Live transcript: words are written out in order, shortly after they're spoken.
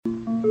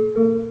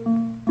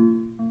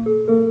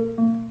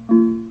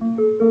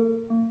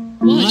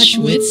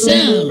with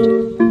Sound.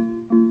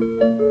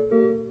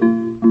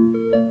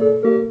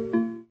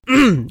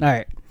 All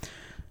right.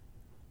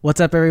 What's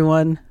up,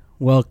 everyone?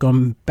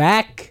 Welcome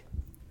back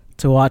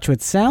to Watch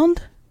with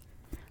Sound.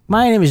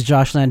 My name is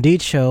Josh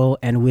Landicho,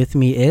 and with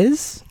me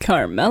is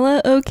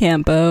Carmela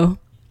Ocampo.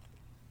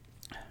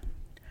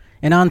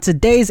 And on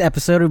today's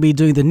episode, we'll be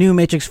doing the new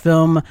Matrix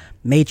film,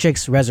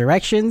 Matrix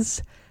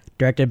Resurrections,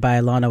 directed by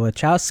Lana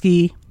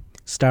Wachowski,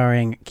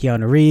 starring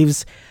Keanu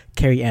Reeves,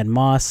 Carrie-Anne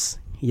Moss,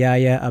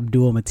 Yahya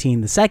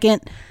Abdul-Mateen II,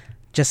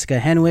 Jessica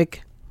Henwick,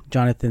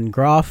 Jonathan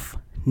Groff,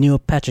 Neil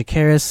Patrick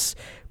Harris,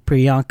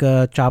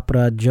 Priyanka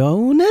Chopra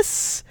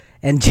Jonas,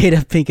 and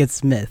Jada Pinkett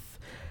Smith.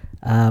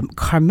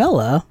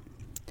 Carmela,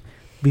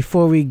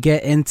 before we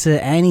get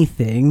into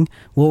anything,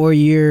 what were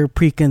your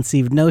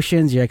preconceived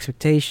notions, your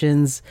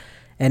expectations,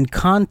 and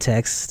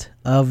context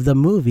of the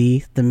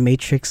movie, The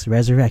Matrix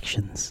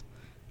Resurrections?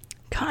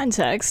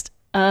 Context?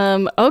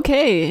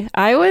 Okay.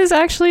 I was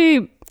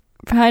actually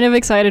kind of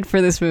excited for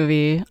this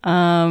movie.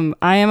 I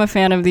am a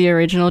fan of the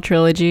original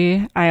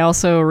trilogy. I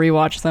also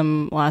rewatched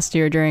them last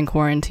year during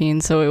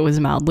quarantine, so it was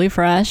mildly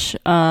fresh.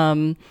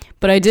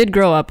 But I did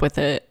grow up with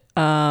it.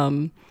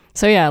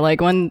 So yeah, like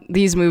when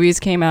these movies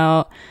came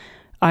out,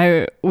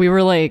 we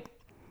were like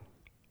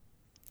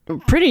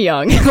pretty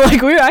young.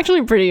 Like we were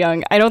actually pretty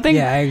young. I don't think.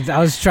 Yeah, I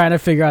was trying to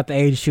figure out the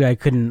age too. I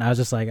couldn't. I was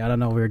just like, I don't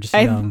know. We were just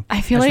young. I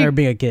feel I like remember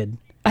being a kid.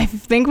 I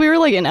think we were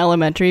like in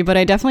elementary, but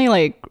I definitely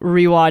like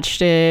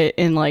rewatched it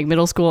in like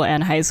middle school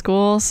and high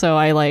school. So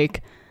I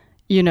like,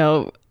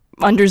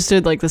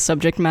 understood like the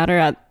subject matter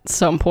at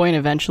some point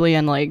eventually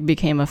and like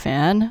became a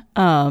fan.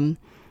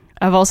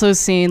 I've also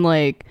seen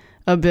like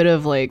a bit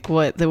of like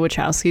what the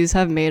Wachowskis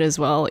have made as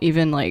well,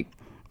 even like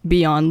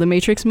beyond the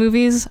Matrix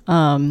movies.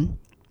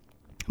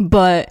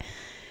 But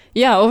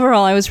yeah,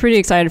 overall, I was pretty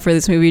excited for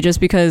this movie just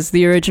because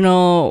the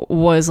original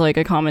was like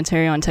a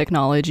commentary on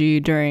technology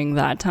during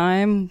that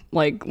time,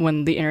 like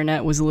when the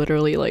internet was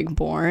literally like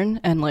born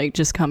and like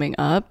just coming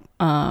up.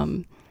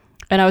 And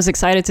I was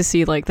excited to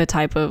see like the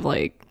type of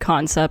like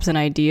concepts and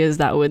ideas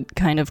that would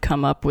kind of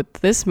come up with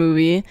this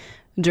movie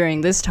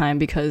during this time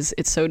because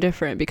it's so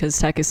different, because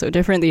tech is so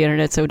different, the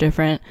internet's so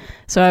different.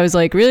 So I was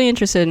like really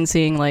interested in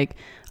seeing like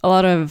a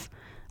lot of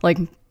like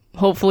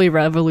hopefully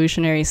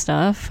revolutionary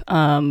stuff.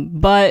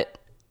 But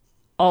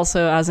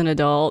also as an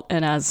adult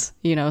and as,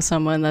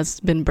 someone that's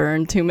been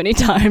burned too many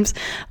times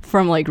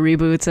from like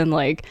reboots and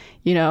like,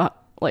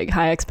 like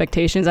high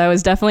expectations, I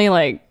was definitely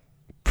like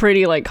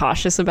pretty like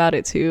cautious about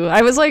it too.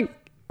 I was like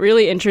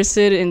really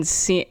interested in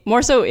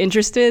more so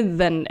interested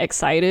than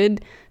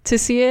excited to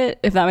see it,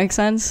 if that makes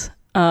sense.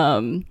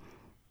 But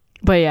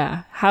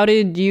yeah, how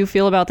did you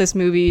feel about this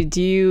movie? Do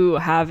you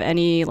have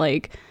any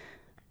like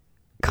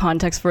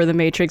context for The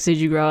Matrix? Did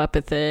you grow up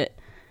with it?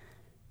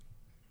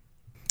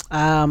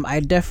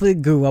 I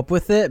definitely grew up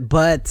with it,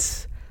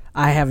 but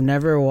I have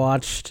never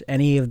watched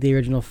any of the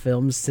original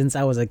films since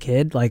I was a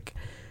kid. Like,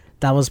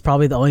 that was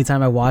probably the only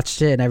time I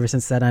watched it, and ever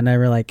since then, I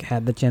never like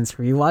had the chance to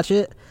rewatch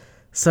it.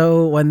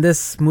 So when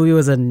this movie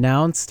was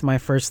announced, my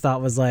first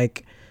thought was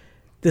like,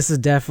 this is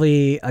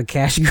definitely a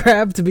cash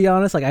grab, to be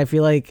honest. Like, I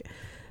feel like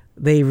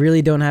they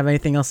really don't have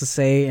anything else to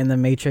say in the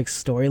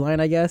Matrix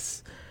storyline, I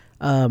guess.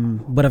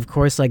 But of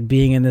course, like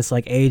being in this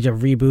like age of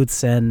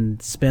reboots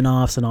and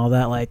spin-offs and all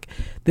that, like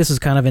this was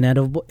kind of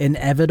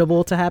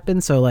inevitable to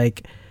happen. So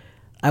like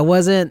I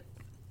wasn't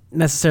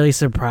necessarily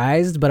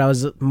surprised, but I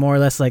was more or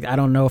less like, I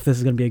don't know if this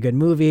is going to be a good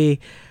movie.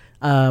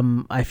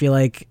 I feel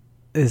like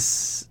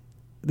this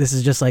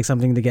is just like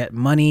something to get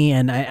money.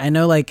 And I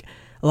know like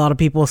a lot of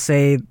people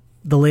say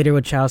the later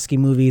Wachowski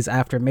movies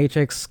after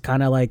Matrix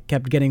kind of like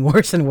kept getting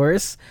worse and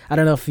worse. I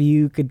don't know if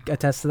you could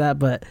attest to that,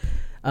 but,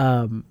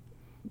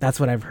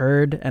 that's what I've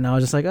heard, and I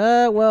was just like,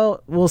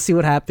 well, we'll see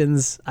what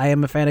happens. I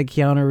am a fan of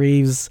Keanu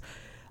Reeves.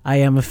 I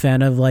am a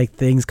fan of like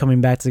things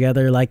coming back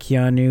together, like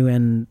Keanu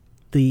and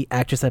the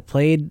actress that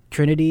played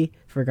Trinity.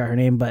 Forgot her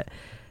name, but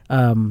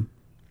I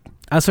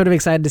was sort of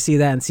excited to see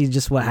that and see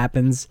just what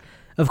happens.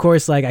 Of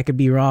course, like I could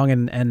be wrong,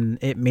 and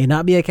it may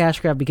not be a cash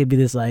grab. It could be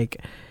this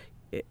like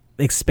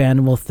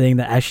expandable thing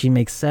that actually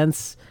makes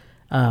sense.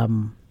 But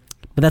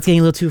that's getting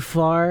a little too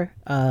far.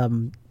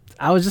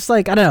 I was just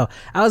like, I don't know.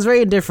 I was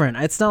very indifferent.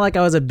 It's not like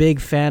I was a big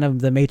fan of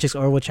The Matrix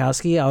or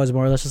Wachowski. I was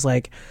more or less just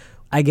like,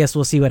 I guess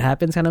we'll see what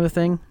happens kind of a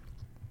thing.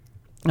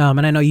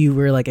 And I know you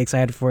were like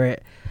excited for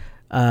it.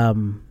 But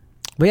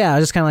yeah, I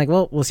was just kind of like,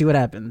 well, we'll see what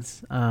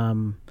happens.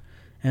 And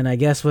I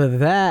guess with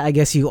that, I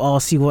guess you all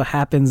see what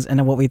happens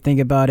and what we think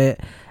about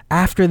it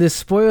after this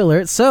spoiler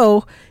alert.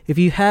 So if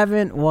you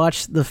haven't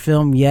watched the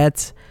film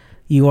yet,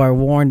 you are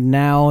warned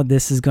now.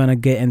 This is going to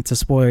get into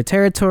spoiler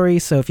territory.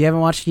 So if you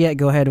haven't watched it yet,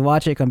 go ahead and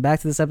watch it. Come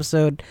back to this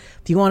episode.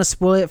 If you want to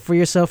spoil it for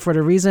yourself for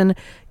the reason,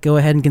 go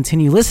ahead and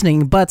continue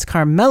listening. But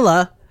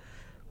Carmela,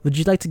 would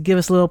you like to give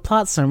us a little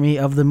plot summary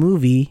of the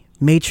movie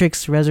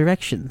Matrix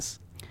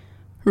Resurrections?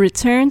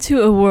 Return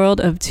to a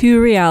world of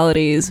two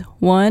realities.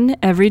 One,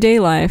 everyday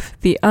life.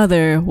 The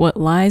other, what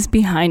lies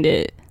behind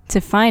it. To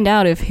find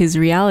out if his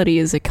reality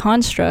is a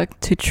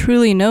construct to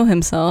truly know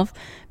himself,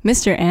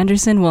 Mr.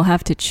 Anderson will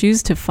have to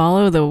choose to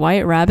follow the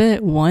White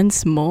Rabbit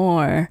once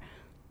more.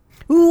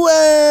 Whoa!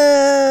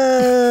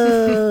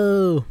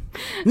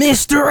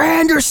 Mr.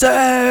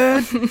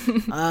 Anderson!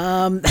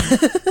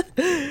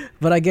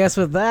 But I guess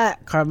with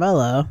that,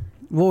 Carmela,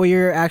 what were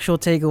your actual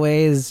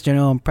takeaways,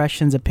 general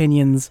impressions,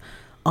 opinions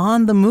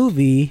on the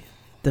movie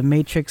The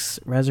Matrix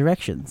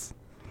Resurrections?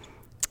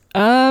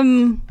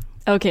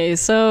 Okay,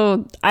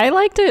 so I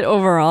liked it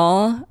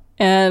overall,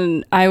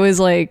 and I was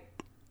like,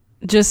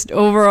 just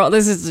overall,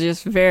 this is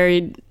just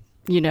very,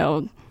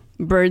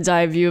 bird's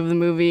eye view of the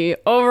movie.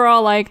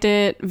 Overall, liked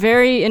it.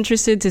 Very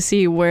interested to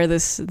see where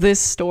this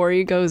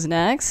story goes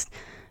next.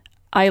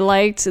 I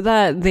liked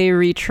that they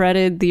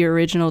retreaded the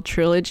original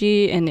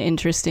trilogy in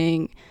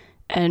interesting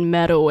and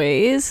meta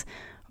ways,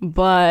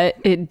 but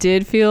it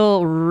did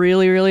feel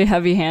really, really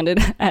heavy-handed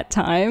at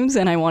times,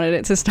 and I wanted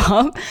it to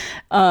stop.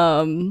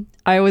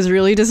 I was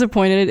really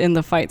disappointed in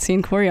the fight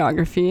scene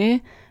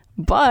choreography,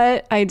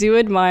 but I do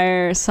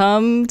admire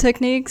some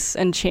techniques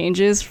and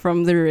changes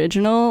from the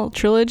original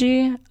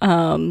trilogy.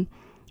 So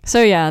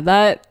yeah,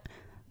 that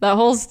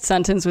whole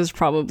sentence was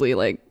probably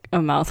like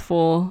a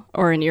mouthful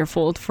or an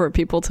earful for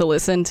people to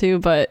listen to,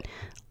 but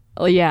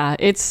yeah,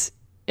 it's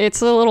a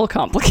little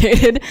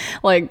complicated.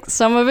 Like,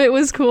 some of it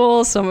was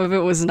cool, some of it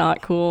was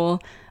not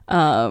cool.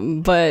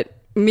 But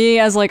me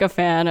as like a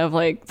fan of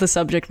like the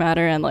subject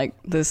matter and like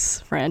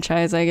this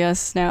franchise, I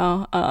guess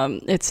now,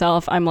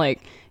 itself, I'm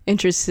like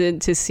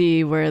interested to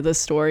see where the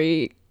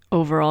story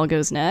overall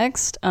goes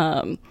next.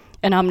 And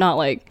I'm not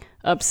like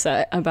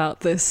upset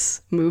about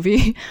this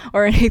movie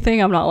or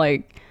anything. I'm not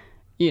like,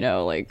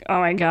 like, oh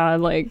my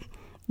God, like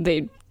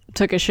they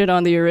took a shit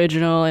on the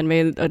original and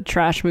made a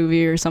trash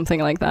movie or something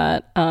like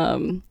that.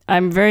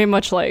 I'm very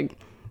much like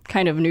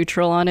kind of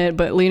neutral on it,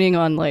 but leaning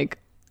on like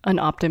an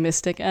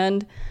optimistic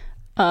end.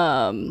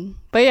 But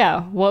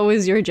yeah, what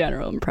was your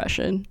general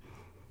impression?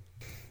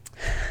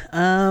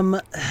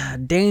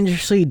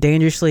 Dangerously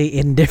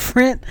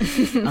indifferent.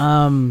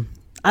 I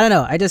don't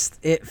know.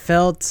 It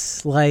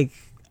felt like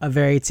a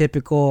very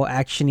typical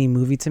actiony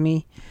movie to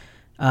me.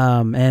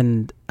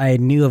 And I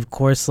knew, of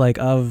course, like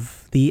of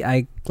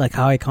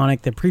how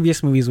iconic the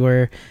previous movies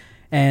were,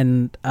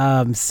 and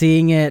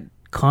seeing it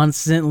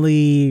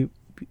constantly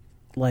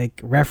like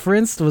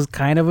referenced was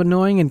kind of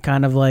annoying and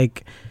kind of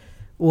like,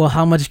 well,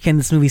 how much can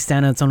this movie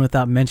stand on its own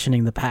without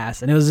mentioning the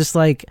past? And it was just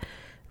like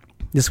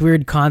this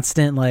weird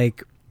constant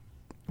like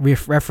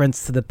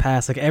reference to the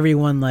past. Like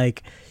everyone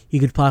like you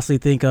could possibly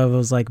think of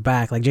was like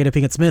back. Like Jada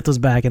Pinkett Smith was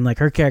back, and like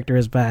her character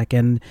is back,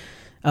 and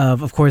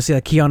of course, yeah,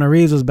 Keanu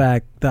Reeves was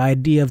back. The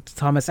idea of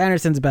Thomas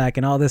Anderson's back,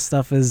 and all this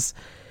stuff is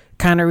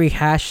kind of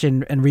rehashed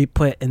and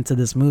re-put into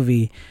this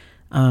movie.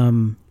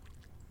 Not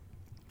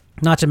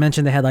to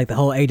mention they had like the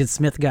whole Agent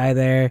Smith guy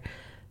there,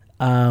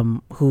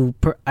 who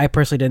I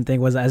personally didn't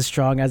think was as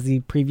strong as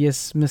the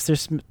previous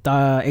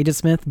Agent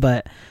Smith,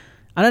 but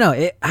I don't know.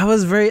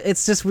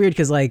 It's just weird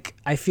because like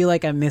I feel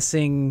like I'm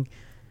missing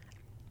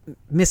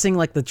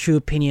like the true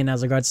opinion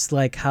as regards to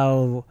like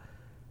how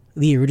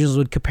the originals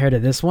would compare to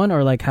this one,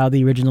 or like how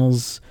the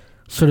originals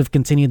sort of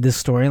continued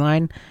this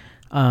storyline.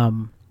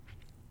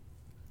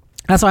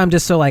 That's why I'm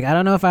just so like, I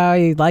don't know if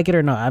I like it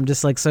or not. I'm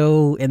just like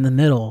so in the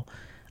middle.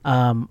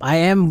 I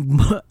am,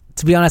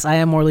 to be honest, I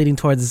am more leaning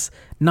towards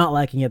not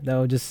liking it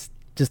though, just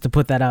to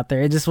put that out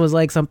there. It just was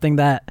like something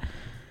that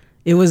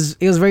it was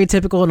very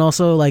typical, and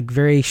also like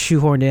very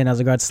shoehorned in as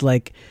regards to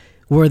like,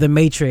 we're the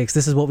Matrix,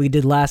 this is what we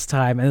did last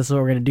time, and this is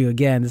what we're going to do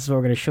again, this is what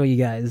we're going to show you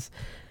guys.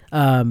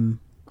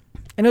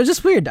 And it was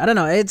just weird. I don't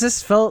know. It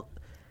just felt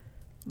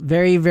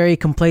very, very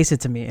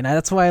complacent to me. And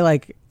that's why,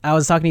 like, I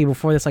was talking to you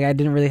before this, like, I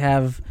didn't really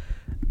have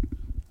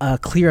a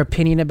clear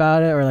opinion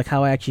about it, or, like,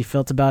 how I actually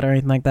felt about it or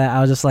anything like that. I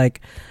was just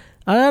like,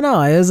 I don't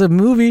know. It was a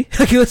movie.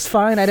 Like, it was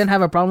fine. I didn't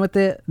have a problem with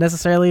it,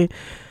 necessarily.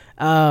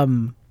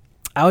 I'm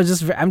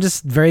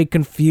just very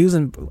confused,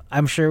 and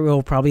I'm sure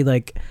we'll probably,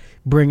 like,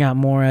 bring out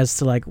more as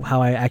to, like,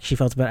 how I actually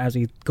felt about it as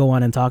we go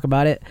on and talk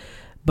about it.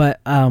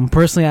 But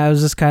personally, I was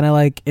just kind of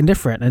like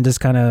indifferent and just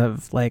kind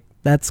of like,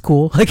 that's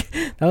cool. Like,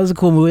 that was a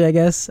cool movie, I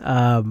guess.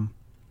 But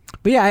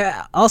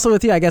yeah, also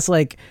with you, I guess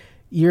like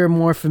you're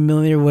more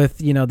familiar with,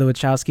 the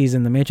Wachowskis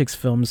and the Matrix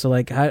films. So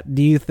like, how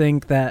do you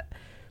think that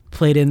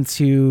played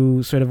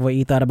into sort of what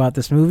you thought about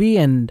this movie?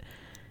 And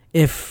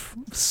if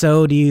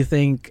so, do you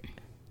think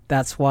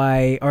that's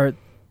why, or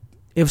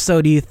if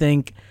so, do you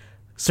think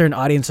certain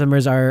audience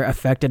members are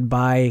affected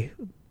by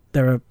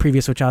the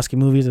previous Wachowski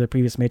movies or the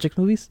previous Matrix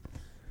movies?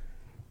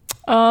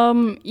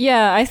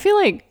 Yeah, I feel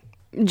like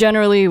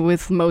generally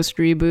with most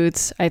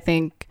reboots, I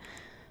think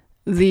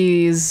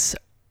these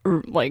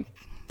like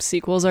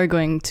sequels are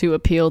going to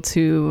appeal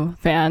to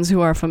fans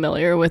who are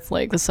familiar with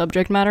like the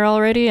subject matter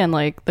already, and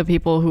like the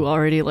people who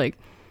already like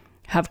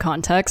have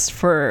context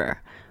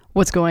for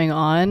what's going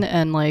on,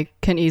 and like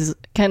can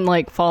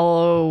like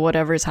follow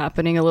whatever's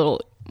happening a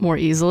little more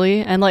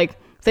easily, and like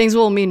things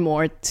will mean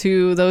more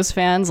to those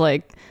fans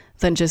like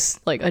than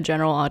just like a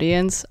general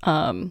audience.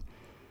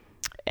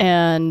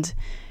 And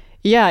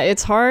yeah,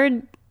 it's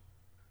hard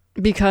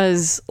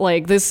because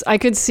like this, I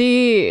could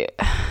see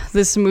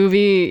this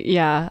movie,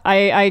 yeah,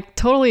 I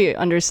totally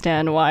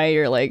understand why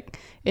you're like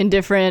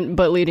indifferent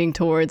but leading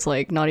towards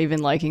like not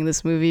even liking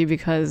this movie,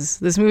 because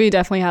this movie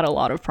definitely had a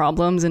lot of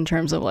problems in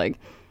terms of like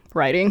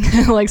writing,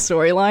 like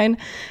storyline,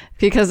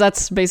 because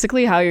that's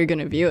basically how you're going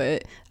to view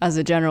it as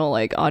a general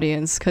like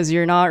audience, because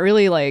you're not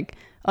really like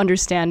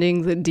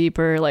understanding the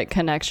deeper like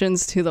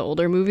connections to the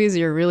older movies.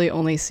 You're really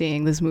only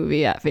seeing this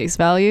movie at face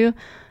value.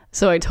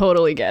 So I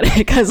totally get it,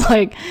 because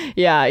like,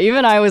 yeah,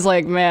 even I was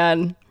like,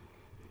 man,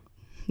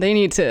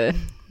 they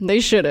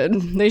should have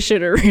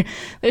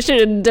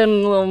done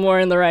a little more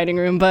in the writing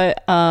room.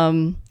 But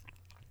I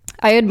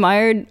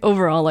admired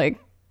overall like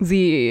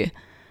the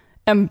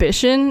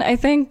ambition. I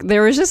think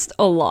there was just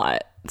a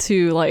lot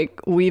to like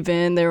weave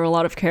in. There were a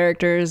lot of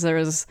characters.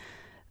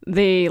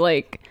 They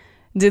like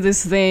did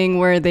this thing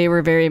where they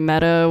were very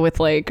meta with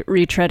like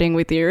retreading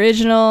with the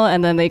original,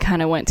 and then they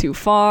kind of went too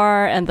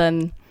far, and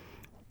then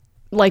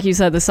like you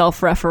said, the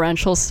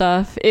self-referential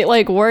stuff, it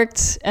like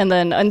worked, and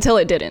then until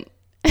it didn't.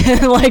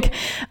 Like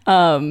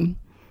and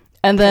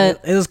then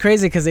it was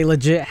crazy because they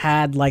legit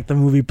had like the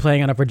movie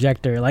playing on a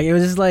projector. Like it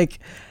was just like,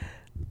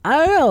 I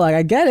don't know, like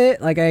I get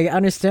it, like I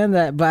understand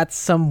that, but at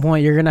some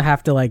point you're gonna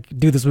have to like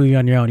do this movie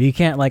on your own. You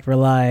can't like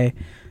rely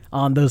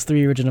on those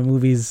 3 original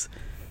movies.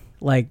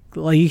 Like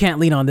you can't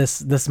lean on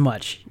this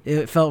much.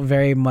 It felt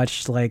very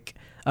much like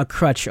a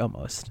crutch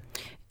almost.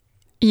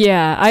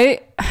 Yeah, I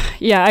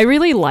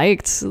really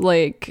liked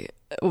like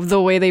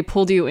the way they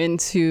pulled you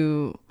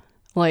into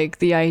like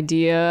the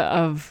idea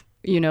of,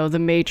 you know, the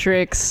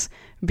Matrix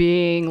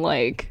being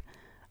like,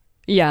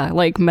 yeah,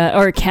 like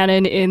or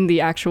canon in the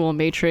actual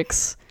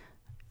Matrix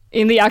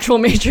in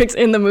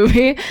the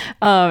movie.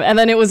 And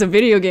then it was a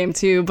video game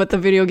too, but the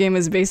video game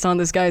is based on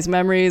this guy's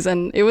memories,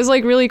 and it was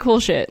like really cool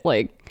shit,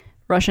 like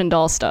Russian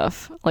doll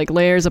stuff, like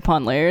layers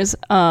upon layers.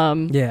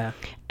 Yeah.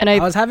 And I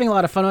was having a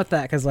lot of fun with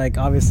that because like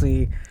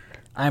obviously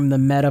I'm the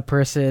meta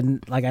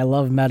person. Like I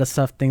love meta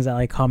stuff, things that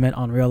like comment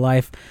on real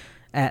life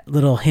at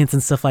little hints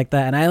and stuff like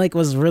that. And I like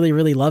was really,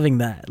 really loving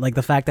that. Like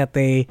the fact that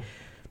they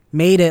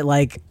made it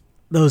like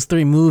those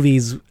 3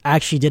 movies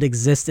actually did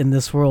exist in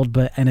this world,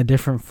 but in a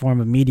different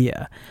form of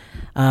media.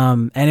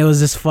 And it was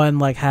just fun,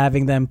 like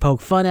having them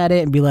poke fun at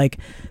it and be like,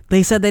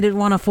 they said they didn't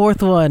want a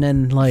 4th one.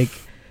 And like,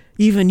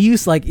 even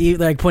use like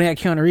pointing at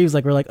Keanu Reeves,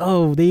 like we're like,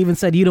 oh, they even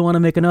said you don't want to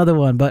make another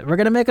one, but we're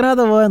going to make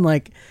another one.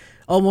 Like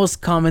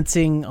almost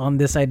commenting on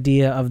this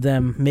idea of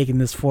them making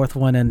this 4th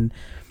one and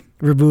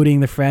rebooting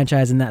the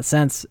franchise in that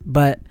sense.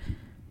 But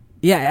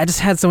yeah, I just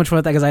had so much fun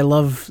with that because I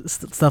love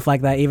stuff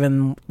like that,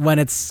 even when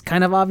it's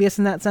kind of obvious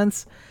in that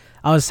sense.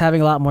 I was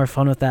having a lot more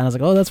fun with that. And I was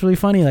like, oh, that's really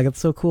funny. Like, it's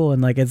so cool.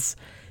 And like, it's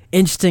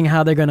interesting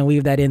how they're going to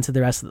weave that into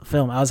the rest of the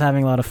film. I was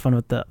having a lot of fun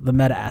with the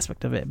meta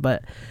aspect of it,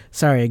 but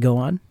sorry, go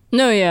on.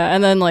 No, yeah.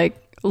 And then like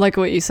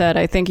what you said,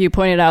 I think you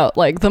pointed out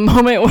like the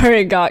moment where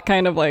it got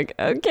kind of like,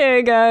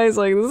 okay guys,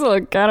 like this is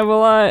like kind of a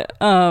lot,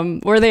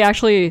 where they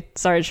actually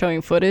started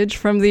showing footage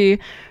from the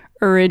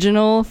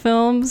original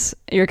films.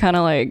 You're kind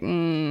of like,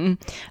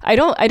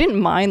 I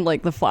didn't mind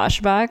like the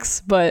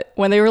flashbacks, but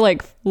when they were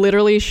like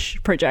literally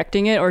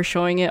projecting it or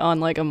showing it on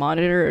like a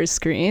monitor or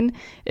screen,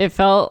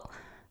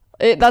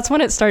 that's when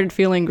it started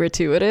feeling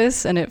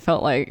gratuitous, and it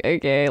felt like,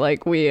 okay,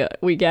 like we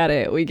get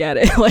it,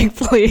 like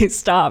please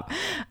stop.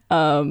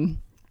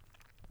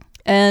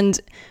 And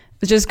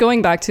just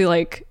going back to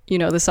like, you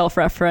know, the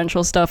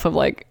self-referential stuff of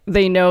like,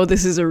 they know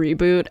this is a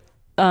reboot,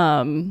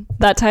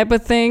 that type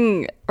of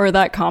thing, or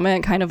that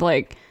comment kind of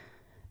like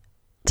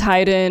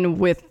tied in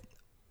with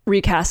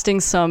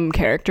recasting some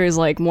characters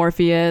like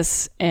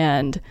Morpheus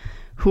and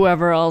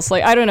whoever else.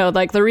 Like, I don't know,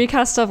 like the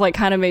recast stuff like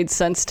kind of made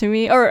sense to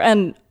me,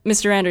 and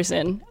Mr.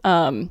 Anderson.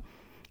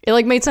 It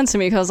like made sense to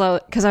me because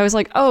I was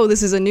like, oh,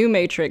 this is a new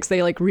Matrix.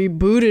 They like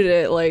rebooted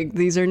it. Like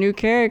these are new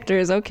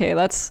characters. Okay,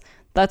 that's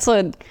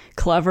a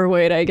clever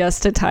way, I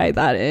guess, to tie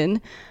that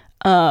in.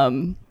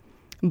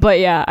 But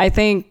yeah, I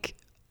think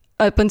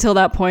up until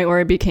that point where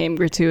it became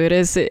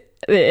gratuitous,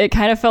 it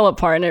kind of fell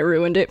apart and it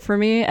ruined it for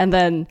me. And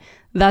then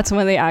that's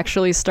when they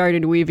actually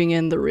started weaving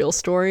in the real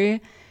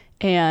story.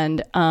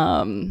 And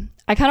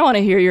I kind of want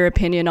to hear your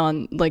opinion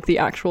on like the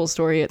actual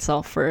story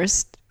itself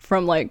first,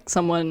 from like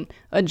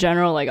a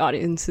general like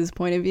audience's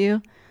point of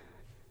view.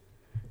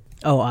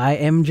 Oh, I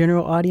am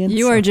general audience?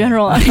 You are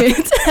general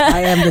audience.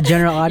 I am the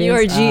general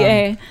audience. You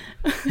are GA.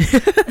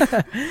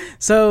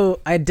 So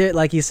I did,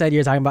 like you said,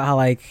 you're talking about how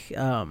like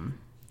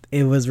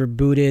it was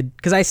rebooted,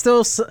 because I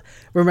still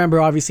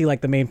remember obviously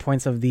like the main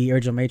points of the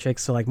original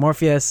Matrix. So like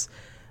Morpheus,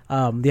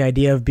 the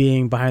idea of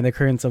being behind the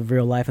curtains of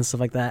real life and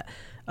stuff like that.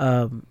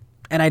 And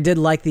I did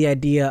like the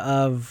idea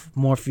of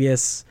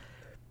Morpheus,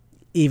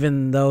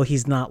 even though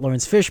he's not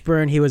Lawrence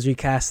Fishburne, he was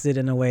recasted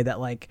in a way that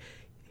like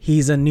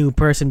he's a new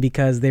person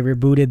because they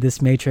rebooted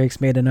this Matrix,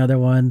 made another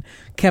one,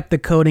 kept the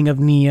coding of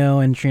Neo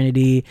and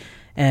Trinity,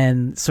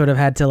 and sort of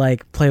had to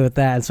like play with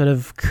that and sort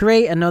of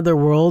create another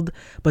world,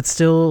 but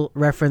still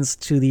reference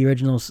to the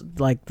original,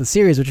 like the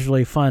series, which is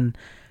really fun.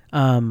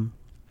 Not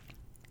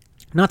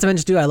to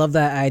mention too, I love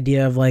that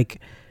idea of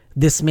like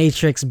this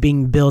Matrix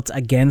being built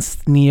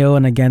against Neo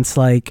and against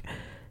like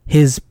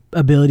his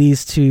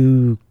abilities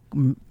to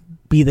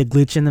be the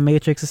glitch in the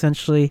Matrix,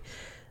 essentially.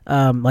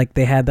 Like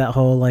they had that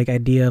whole like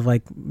idea of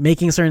like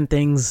making certain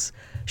things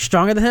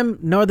stronger than him.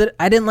 Nor that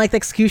I didn't like the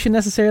execution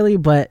necessarily,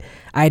 but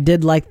I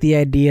did like the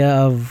idea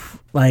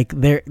of like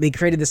they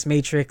created this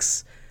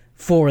Matrix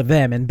for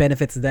them and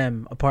benefits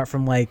them, apart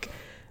from like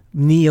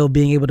Neo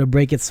being able to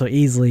break it so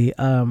easily.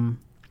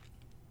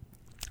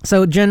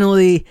 So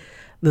generally,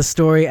 the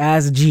story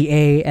as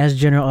GA, as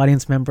general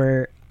audience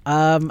member,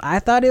 I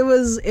thought it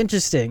was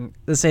interesting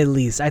to say the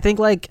least. I think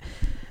like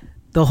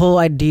the whole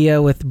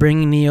idea with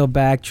bringing Neo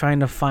back, trying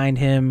to find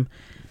him,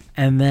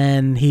 and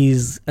then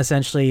he's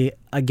essentially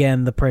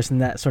again the person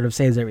that sort of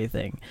saves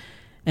everything,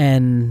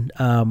 and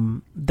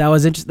that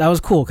was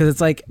cool because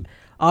it's like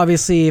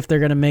obviously if they're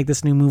gonna make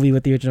this new movie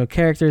with the original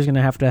characters,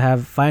 gonna have to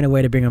find a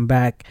way to bring him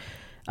back.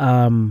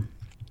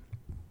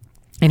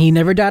 And he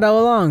never died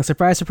all along.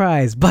 Surprise,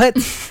 surprise. But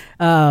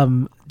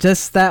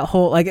just that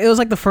whole like it was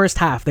like the first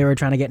half they were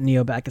trying to get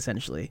Neo back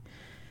essentially.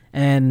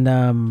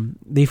 And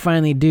they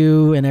finally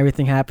do, and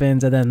everything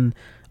happens, and then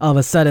all of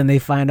a sudden they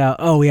find out,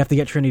 oh, we have to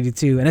get Trinity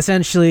too. And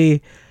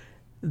essentially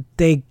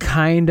they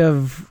kind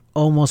of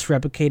almost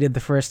replicated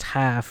the first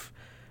half,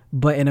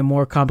 but in a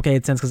more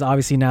complicated sense, because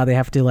obviously now they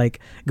have to like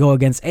go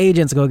against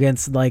agents, go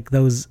against like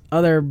those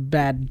other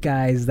bad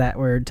guys that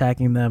were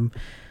attacking them.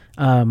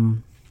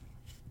 And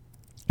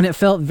it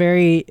felt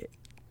very,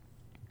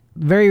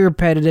 very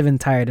repetitive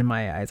and tired in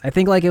my eyes. I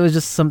think like it was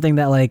just something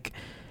that like,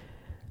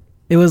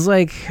 it was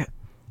like,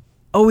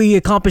 oh, we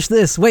accomplished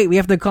this. Wait, we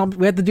have to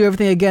do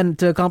everything again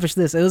to accomplish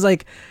this. It was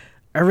like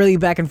a really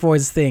back and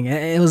forth thing.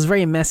 It was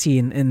very messy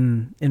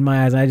in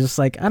my eyes. I just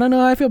like, I don't know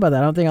how I feel about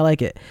that. I don't think I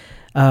like it.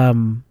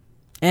 And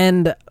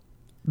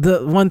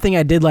the one thing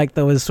I did like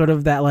though is sort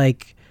of that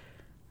like,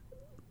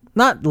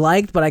 not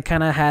liked, but I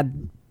kind of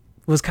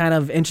was kind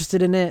of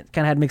interested in it,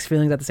 kind of had mixed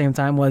feelings at the same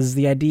time, was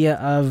the idea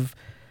of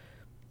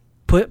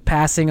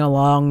passing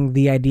along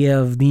the idea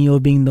of Neo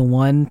being the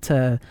one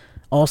to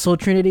also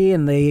Trinity,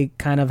 and they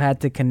kind of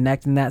had to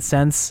connect in that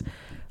sense.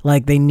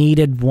 Like they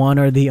needed one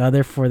or the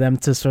other for them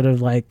to sort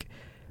of like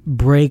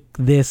break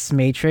this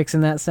Matrix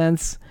in that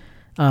sense.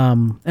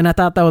 And I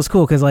thought that was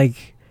cool because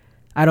like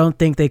I don't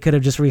think they could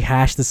have just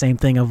rehashed the same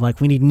thing of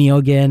like we need Neo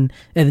again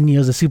and then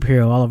Neo's a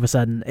superhero all of a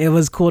sudden. It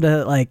was cool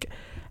to like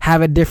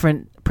have a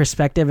different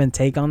perspective and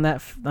take on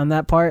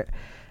that part.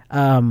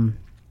 But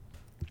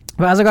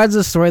as regards to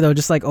the story though,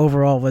 just like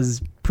overall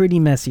was pretty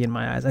messy in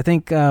my eyes. I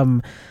think there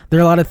are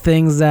a lot of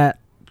things that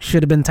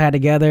should have been tied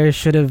together,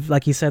 should have,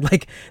 like you said,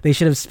 like they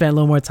should have spent a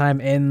little more time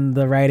in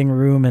the writing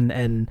room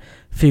and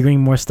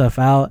figuring more stuff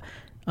out.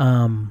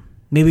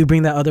 Maybe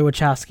bring that other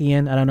Wachowski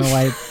in. I don't know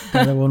why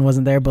the other one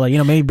wasn't there, but like, you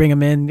know, maybe bring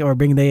him in or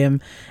bring they him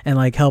and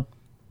like help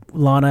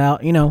Lana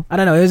out. You know, I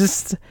don't know.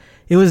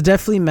 It was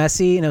definitely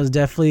messy, and it was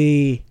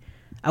definitely,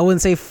 I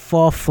wouldn't say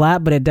fall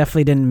flat, but it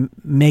definitely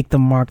didn't make the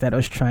mark that it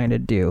was trying to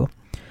do.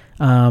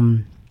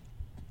 And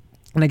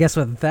I guess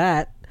with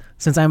that,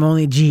 since I'm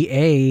only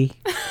GA,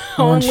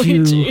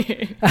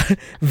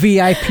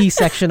 VIP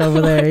section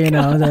over there, you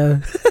know,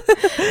 to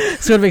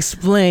sort of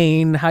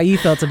explain how you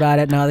felt about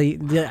it. Now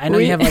that I know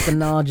you have like the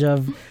knowledge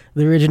of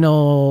the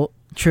original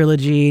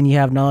trilogy and you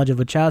have knowledge of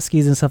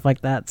Wachowskis and stuff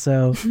like that.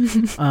 So,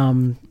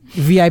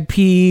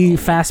 VIP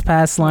fast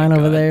pass line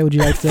over there. Would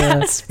you like to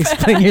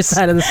explain your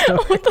side of the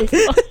story?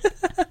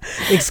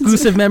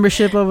 Exclusive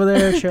membership over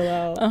there. Chill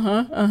out.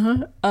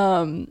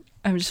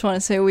 I just want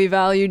to say we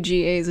value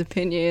GA's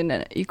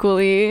opinion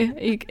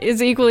equally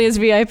as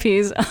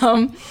VIP's.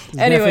 Anyways,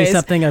 definitely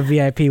something a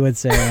VIP would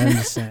say. I'm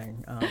just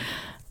saying.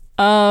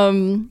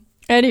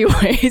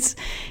 Anyways,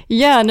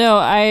 yeah, no,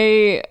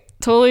 I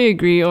totally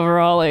agree.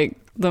 Overall, like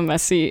the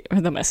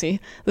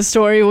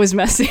story was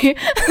messy.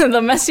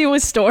 The messy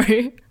was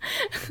story.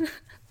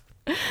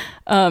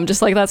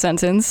 Just like that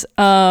sentence.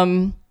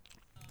 And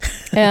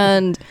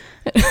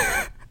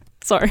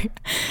sorry,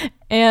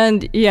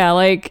 and yeah,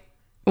 like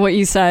what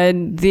you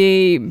said,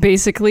 they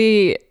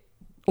basically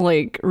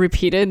like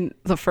repeated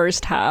the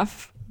first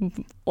half,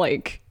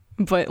 like,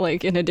 but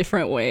like in a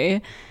different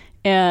way.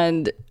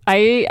 And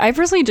I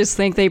personally just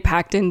think they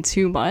packed in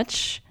too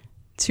much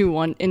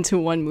into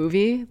one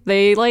movie.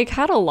 They like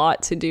had a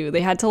lot to do.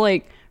 They had to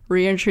like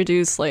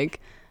reintroduce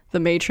like the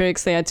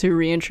Matrix. They had to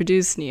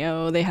reintroduce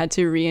Neo. They had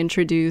to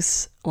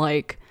reintroduce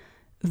like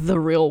the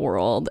real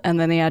world, and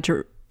then they had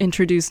to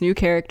introduce new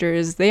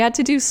characters. They had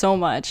to do so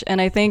much,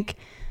 and I think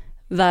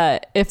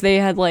that if they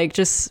had like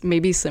just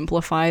maybe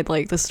simplified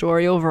like the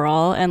story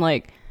overall and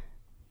like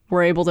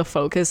were able to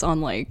focus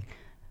on like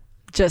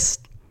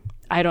just,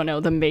 I don't know,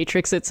 the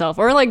Matrix itself,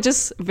 or like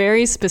just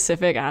very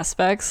specific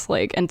aspects,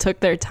 like, and took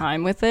their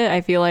time with it,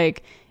 I feel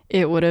like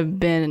it would have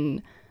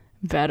been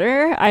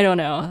better. I don't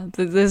know.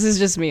 This is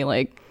just me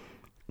like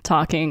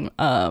talking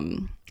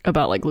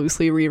about like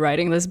loosely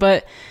rewriting this,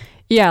 but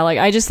yeah, like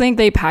I just think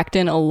they packed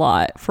in a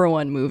lot for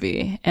one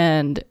movie,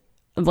 and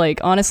like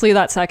honestly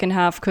that second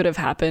half could have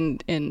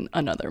happened in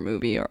another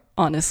movie, or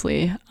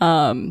honestly,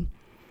 and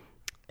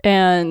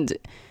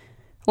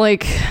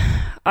like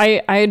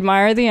I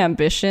admire the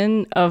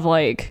ambition of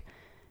like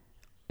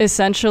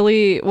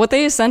what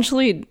they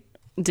essentially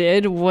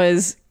did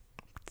was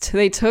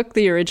they took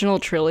the original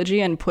trilogy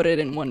and put it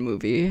in one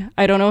movie.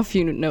 I don't know if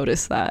you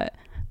noticed that,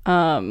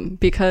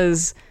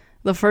 because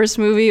the first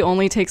movie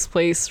only takes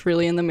place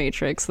really in the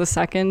Matrix. The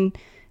second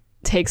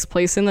takes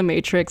place in the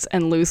Matrix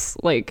and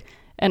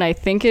and I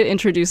think it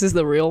introduces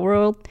the real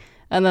world.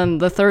 And then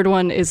the third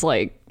one is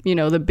like, you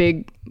know, the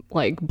big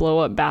like blow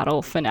up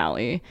battle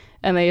finale.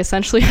 And they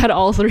essentially had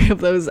all three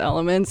of those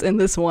elements in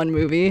this one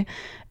movie.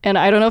 And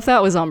I don't know if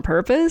that was on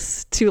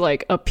purpose to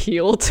like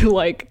appeal to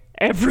like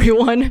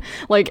everyone,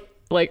 like,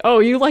 oh,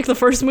 you like the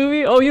first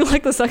movie? Oh, you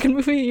like the second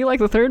movie? You like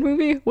the third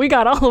movie? We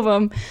got all of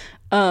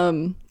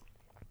them.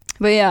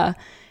 But yeah,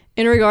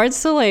 in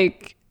regards to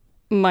like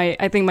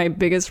I think my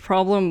biggest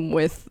problem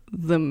with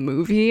the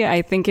movie,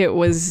 I think it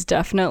was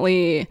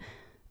definitely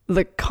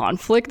the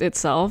conflict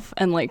itself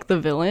and like the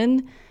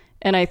villain.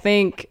 And I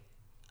think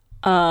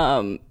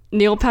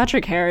Neil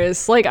Patrick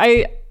Harris, like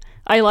I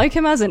like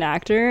him as an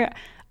actor.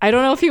 I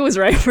don't know if he was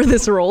right for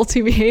this role,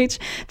 TBH,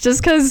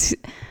 just because,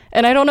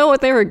 and I don't know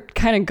what they were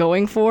kind of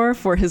going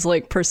for his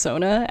like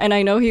persona. And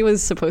I know he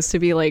was supposed to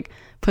be like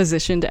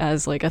positioned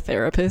as like a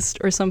therapist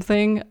or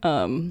something,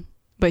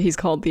 but he's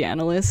called the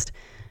analyst.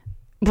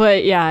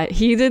 But yeah,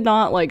 he did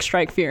not like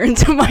strike fear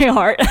into my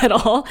heart at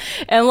all.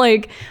 And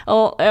like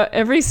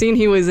every scene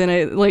he was in,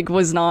 it like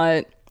was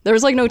not, there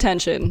was like no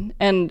tension.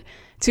 And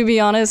to be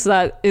honest,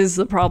 that is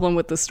the problem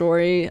with the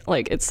story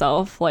like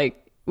itself. Like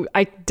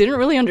I didn't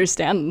really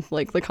understand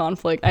like the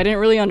conflict. I didn't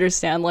really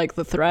understand like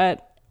the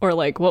threat or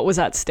like what was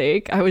at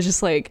stake. I was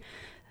just like,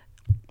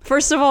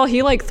 first of all,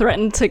 he like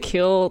threatened to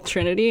kill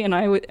Trinity,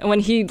 and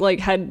when he like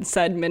had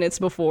said minutes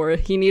before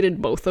he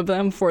needed both of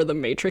them for the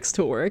Matrix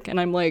to work, and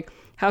I'm like,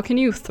 how can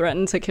you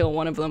threaten to kill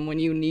one of them when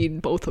you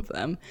need both of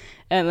them?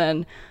 And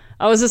then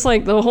I was just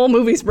like, the whole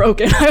movie's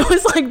broken. I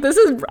was like,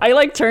 I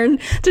like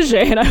turned to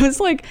Shay and I was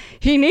like,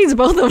 he needs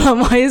both of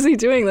them. Why is he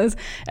doing this?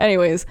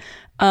 Anyways,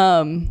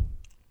 and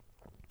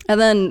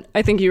then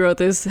I think you wrote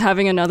this,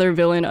 having another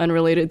villain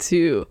unrelated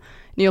to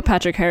Neil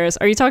Patrick Harris.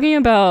 Are you talking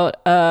about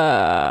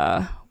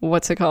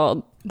what's it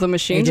called? The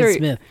Machines? Agent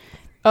Smith.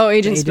 Oh,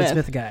 Agent Smith.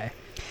 Agent Smith guy.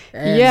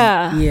 And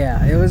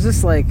yeah. It was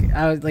just like,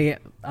 I was like,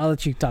 I'll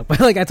let you talk, but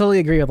like I totally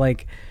agree with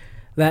like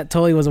that.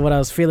 Totally was what I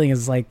was feeling,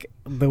 is like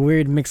the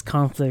weird mixed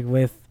conflict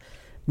with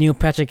Neil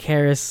Patrick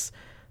Harris,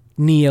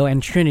 Neo,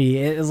 and Trinity.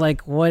 It was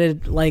like,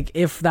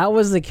 if that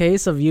was the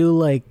case of you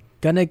like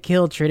gonna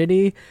kill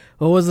Trinity,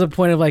 what was the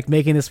point of like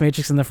making this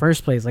Matrix in the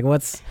first place? Like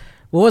what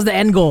was the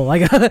end goal?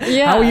 Like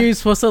how are you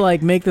supposed to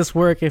like make this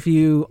work if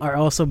you are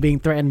also being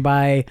threatened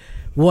by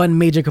one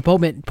major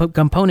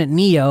component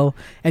Neo,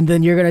 and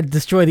then you're gonna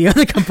destroy the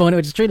other component,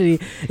 which is Trinity?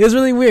 It was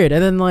really weird.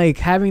 And then like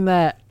having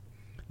the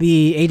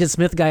Agent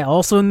Smith guy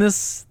also in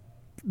this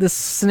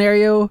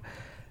scenario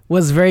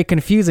was very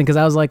confusing, because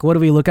I was like, what do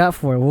we look out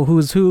for? Well,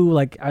 who's who?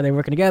 Like, are they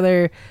working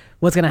together?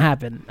 What's gonna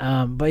happen?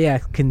 But yeah,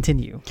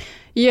 continue.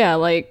 Yeah,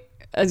 like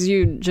as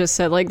you just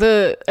said, like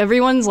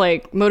everyone's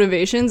like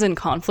motivations and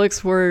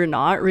conflicts were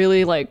not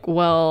really like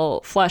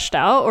well fleshed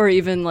out or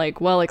even like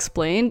well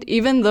explained,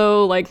 even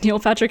though like Neil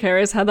Patrick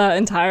Harris had that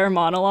entire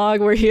monologue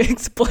where he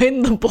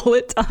explained the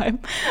bullet time.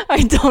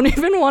 I don't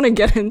even want to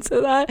get into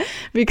that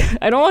because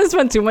I don't want to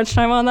spend too much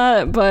time on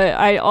that, but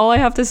all I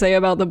have to say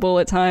about the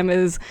bullet time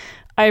is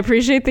I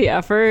appreciate the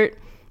effort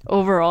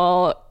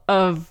overall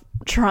of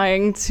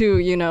trying to,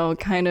 you know,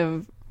 kind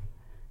of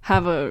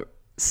have a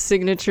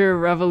signature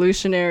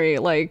revolutionary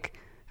like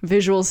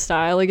visual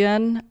style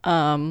again,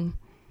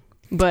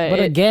 but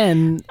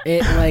again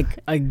it like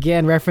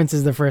again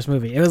references the first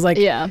movie. It was like,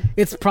 yeah,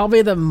 it's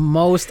probably the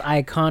most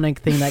iconic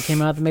thing that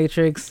came out of the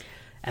Matrix,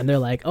 and they're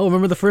like, oh,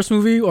 remember the first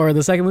movie or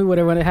the second movie,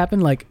 whatever, when it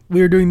happened, like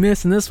we were doing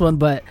this and this one,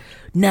 but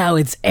now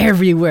it's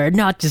everywhere,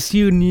 not just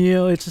you,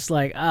 Neo. It's just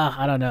like,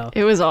 I don't know.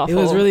 It was awful.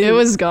 It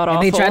was god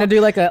awful. And they tried to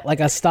do like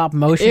a stop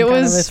motion. It kind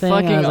was of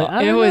a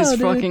thing. It was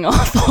fucking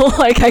awful.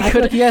 Like I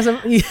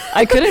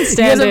couldn't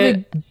stand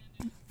it.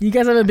 You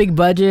guys have a big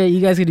budget.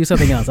 You guys could do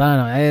something else. I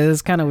don't know.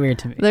 It's kind of weird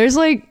to me. There's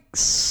like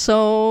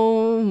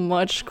so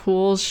much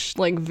cool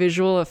like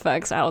visual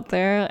effects out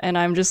there, and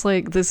I'm just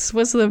like, this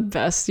was the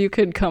best you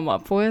could come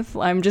up with.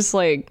 I'm just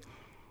like,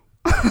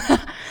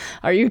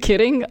 are you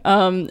kidding?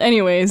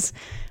 Anyways.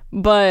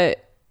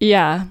 But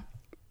yeah,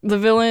 the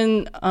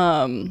villain,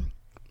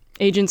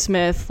 Agent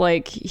Smith,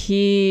 like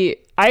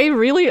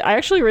I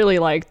actually really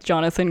liked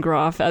Jonathan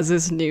Groff as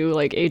this new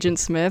like Agent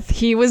Smith.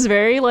 He was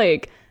very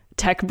like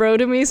tech bro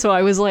to me, so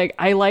I was like,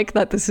 I like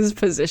that this is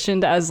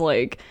positioned as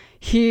like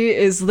he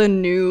is the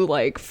new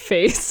like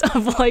face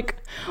of like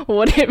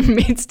what it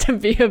means to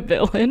be a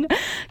villain,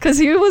 because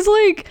he was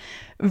like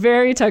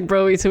very tech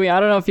bro-y to me. I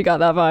don't know if you got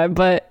that vibe,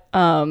 but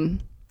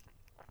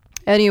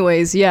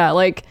anyways, yeah,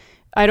 like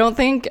I don't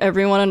think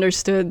everyone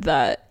understood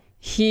that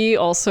he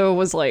also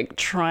was like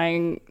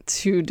trying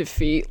to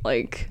defeat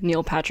like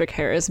Neil Patrick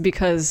Harris,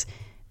 because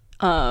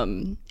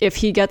if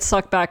he gets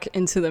sucked back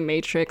into the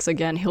Matrix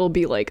again, he'll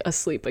be like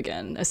asleep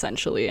again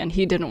essentially, and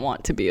he didn't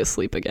want to be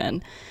asleep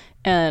again.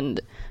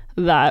 And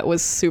that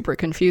was super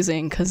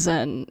confusing because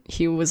then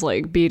he was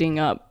like beating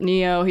up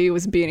Neo. He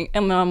was beating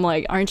him. And I'm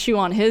like, aren't you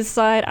on his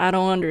side? I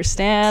don't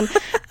understand.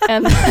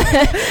 And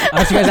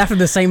aren't you guys after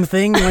the same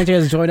thing? Why don't you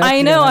guys join up?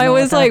 I know. I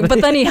was like,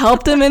 but then he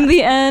helped him in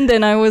the end,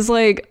 and I was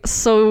like,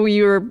 so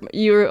you're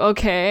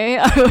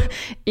okay?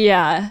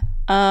 Yeah.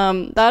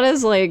 That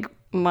is like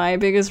my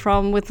biggest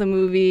problem with the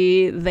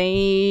movie.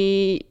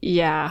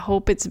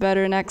 Hope it's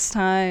better next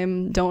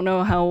time.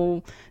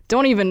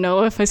 Don't even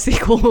know if a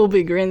sequel will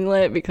be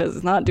greenlit because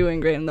it's not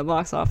doing great in the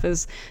box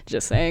office.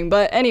 Just saying.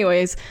 But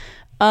anyways,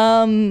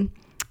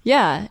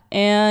 yeah.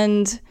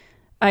 And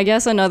I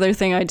guess another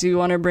thing I do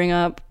want to bring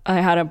up,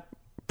 I had a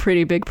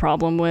pretty big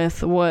problem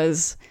with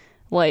was,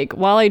 like,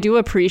 while I do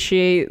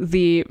appreciate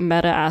the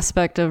meta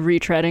aspect of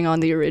retreading on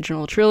the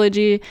original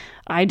trilogy,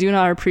 I do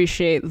not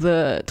appreciate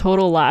the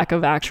total lack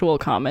of actual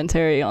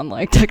commentary on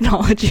like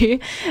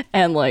technology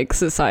and like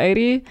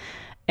society.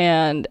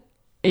 And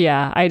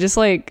yeah, I just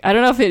like, I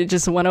don't know if it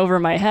just went over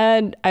my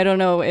head. I don't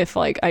know if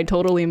like I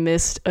totally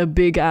missed a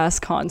big ass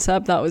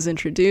concept that was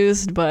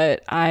introduced,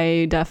 but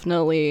I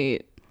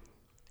definitely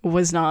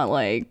was not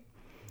like,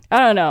 I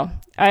don't know.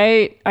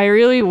 I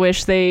really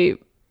wish they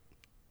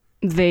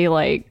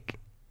like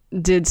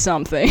did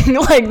something.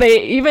 Like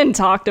they even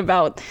talked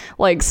about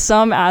like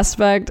some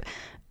aspect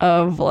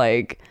of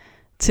like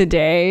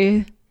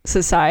today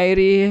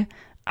society.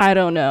 I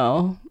don't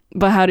know.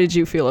 But how did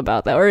you feel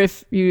about that? Or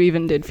if you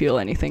even did feel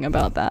anything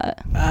about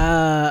that?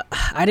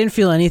 I didn't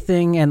feel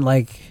anything. And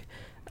like,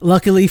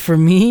 luckily for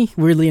me,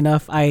 weirdly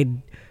enough, I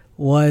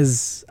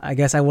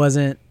guess I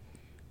wasn't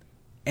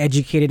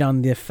educated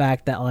on the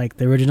fact that like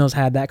the originals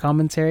had that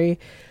commentary.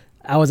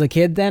 I was a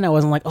kid then. I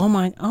wasn't like, oh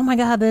my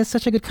God, there's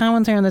such a good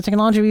commentary on the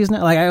technology we use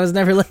now. Like I was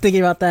never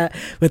thinking about that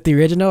with the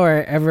original,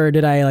 or ever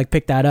did I like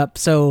pick that up.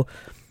 So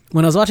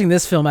when I was watching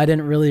this film, I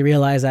didn't really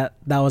realize that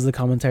that was the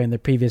commentary in the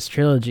previous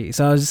trilogy.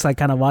 So I was just like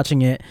kind of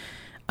watching it.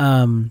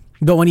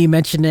 But when you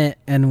mention it,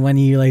 and when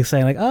you like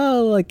say like,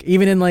 oh, like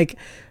even in like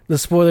the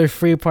spoiler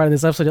free part of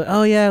this episode, you're like,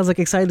 oh yeah, I was like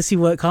excited to see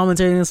what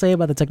commentary they're gonna say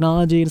about the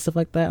technology and stuff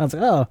like that. And I was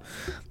like, oh,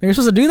 they were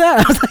supposed to do that?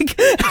 I was like,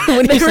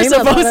 when they were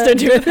supposed to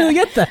do that. I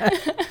get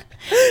that.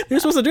 You're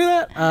supposed to do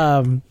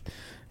that.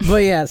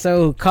 But yeah,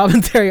 so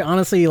commentary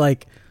honestly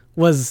like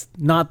was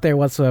not there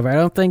whatsoever. I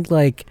don't think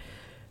like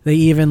they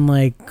even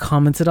like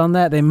commented on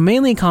that. They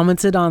mainly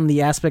commented on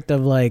the aspect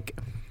of like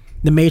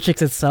the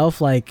Matrix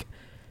itself, like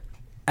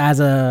as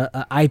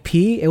a IP.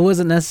 It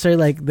wasn't necessarily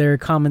like they're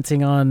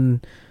commenting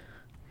on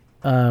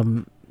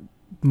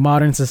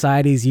modern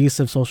society's use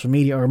of social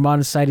media or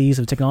modern society use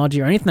of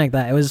technology or anything like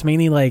that. It was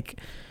mainly like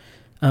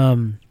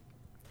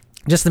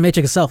just the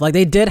Matrix itself. Like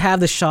they did have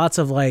the shots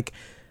of like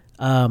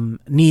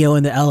Neo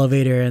in the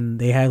elevator, and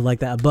they have like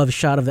that above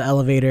shot of the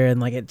elevator,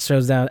 and like it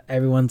shows that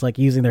everyone's like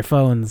using their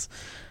phones.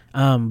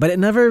 But it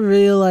never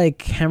really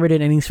like hammered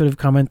in any sort of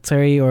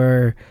commentary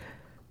or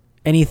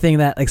anything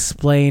that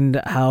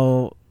explained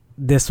how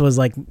this was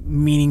like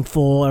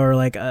meaningful or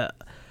like a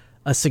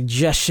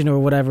suggestion or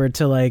whatever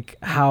to like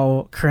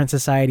how current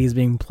society is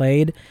being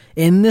played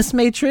in this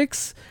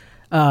Matrix.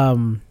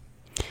 And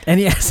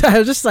yeah, so I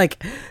was just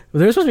like,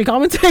 there was supposed to be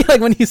commentary.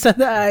 Like when you said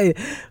that, I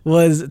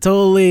was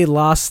totally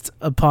lost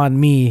upon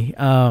me.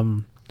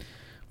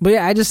 But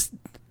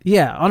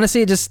yeah,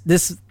 honestly, just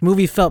this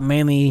movie felt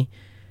mainly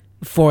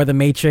for the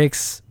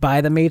Matrix,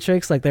 by the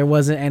Matrix. Like there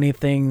wasn't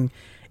anything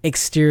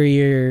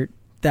exterior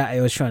that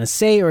it was trying to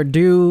say or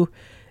do.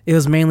 It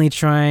was mainly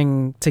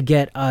trying to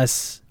get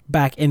us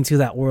back into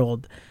that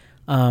world.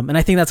 And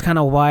I think that's kind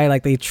of why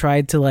like they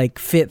tried to like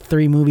fit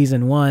 3 movies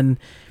in one,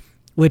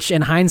 which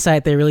in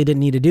hindsight they really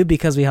didn't need to do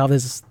because we have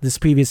this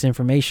previous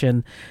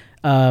information.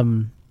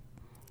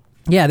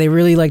 Yeah, they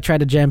really like tried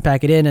to jam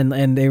pack it in,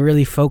 and they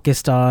really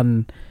focused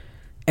on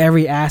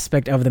every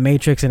aspect of the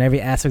Matrix and every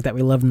aspect that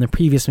we loved in the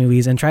previous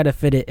movies and try to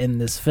fit it in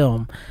this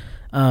film.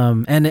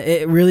 And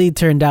it really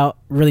turned out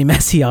really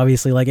messy,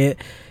 obviously. Like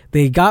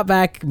they got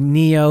back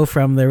Neo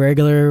from the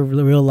regular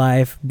real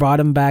life, brought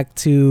him back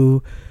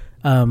to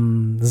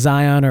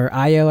Zion or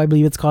Io, I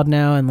believe it's called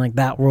now, and like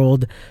that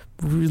world,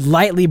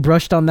 lightly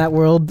brushed on that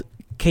world,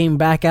 came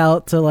back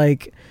out to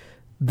like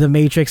the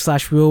Matrix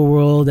 / real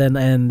world,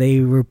 and they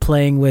were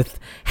playing with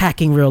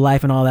hacking real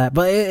life and all that.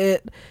 But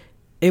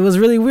it was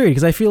really weird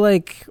because I feel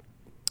like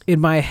in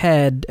my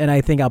head, and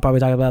I think I'll probably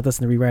talk about this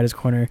in the Rewriters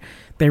Corner,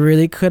 they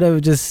really could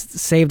have just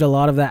saved a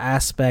lot of that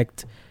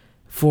aspect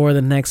for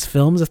the next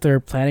films if they're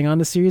planning on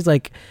the series.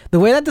 Like the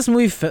way that this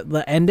movie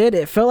ended,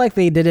 it felt like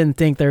they didn't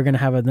think they were going to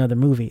have another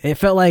movie. It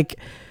felt like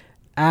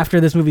after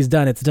this movie's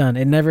done, it's done.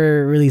 It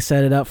never really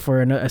set it up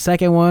for a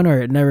second one,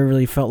 or it never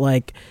really felt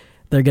like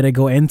they're going to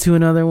go into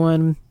another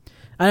one.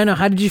 I don't know.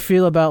 How did you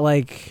feel about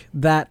like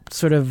that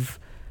sort of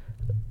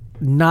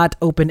not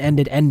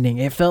open-ended ending?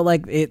 It felt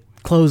like it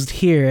closed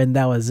here and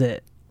that was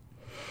it.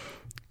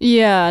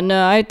 Yeah,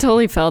 no, I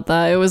totally felt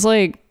that. It was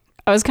like,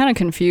 I was kind of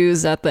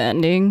confused at the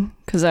ending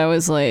because I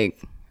was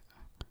like,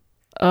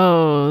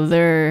 oh,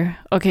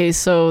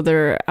 so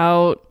they're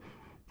out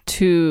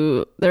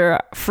they're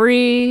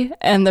free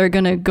and they're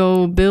gonna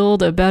go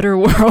build a better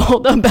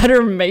world, a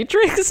better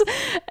Matrix,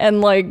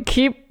 and like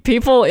keep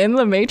people in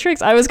the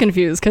Matrix. I was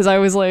confused because I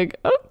was like,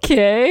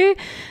 okay,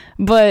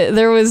 but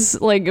there was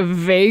like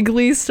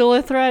vaguely still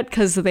a threat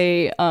because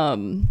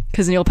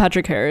Neil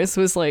Patrick Harris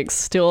was like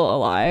still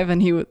alive,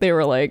 and they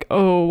were like,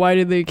 oh, why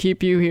did they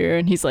keep you here?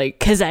 And he's like,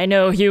 because I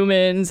know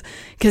humans,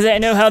 because I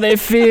know how they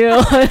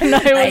feel. And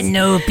I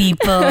know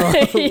people.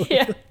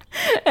 Yeah.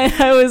 And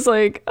I was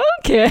like,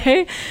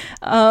 okay.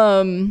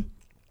 So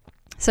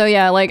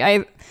yeah, like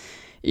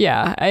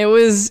it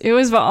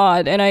was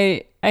odd, and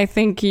I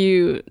think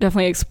you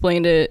definitely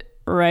explained it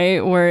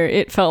right, where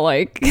it felt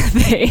like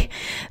they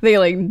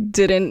like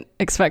didn't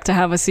expect to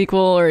have a sequel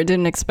or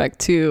didn't expect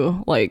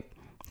to like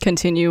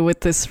continue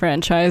with this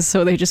franchise,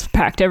 so they just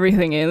packed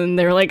everything in and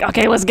they were like,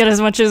 okay, let's get as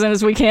much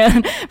as we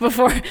can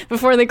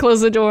before they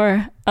close the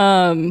door.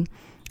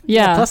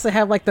 Yeah. Plus they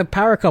have like the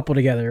power couple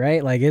together,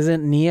 right? Like,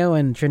 isn't Neo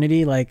and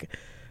Trinity like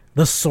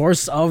the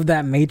source of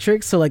that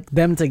Matrix? So like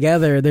them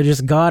together, they're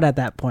just God at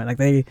that point.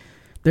 Like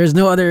there's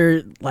no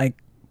other like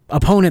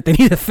opponent they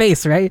need to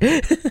face, right?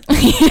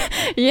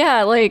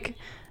 Yeah, like,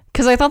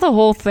 because I thought the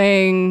whole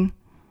thing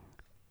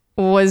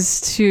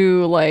was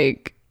to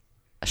like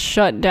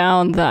shut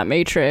down that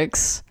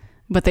Matrix,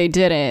 but they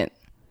didn't.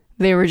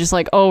 They were just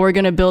like, oh, we're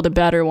gonna build a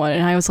better one,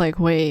 and I was like,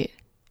 wait.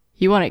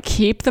 You want to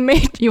keep the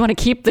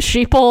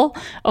sheeple?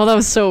 Oh, that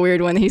was so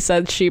weird when he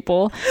said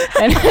sheeple.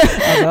 And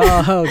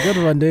oh,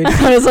 good one, dude.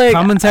 I was like,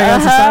 commentary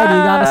on society, you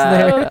got us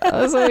there.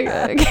 I was like,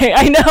 okay,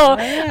 I know.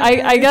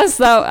 I guess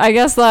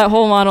that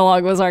whole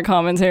monologue was our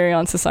commentary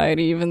on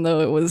society, even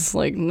though it was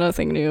like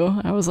nothing new.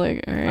 I was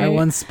like, all right.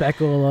 One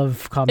speckle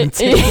of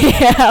commentary.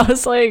 Yeah, I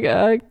was like,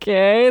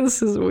 okay,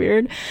 this is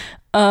weird.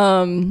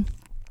 Yeah,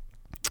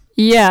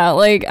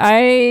 like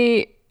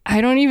I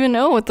don't even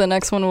know what the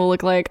next one will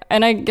look like.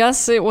 And I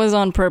guess it was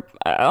on purpose.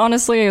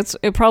 Honestly,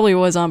 it probably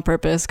was on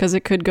purpose, because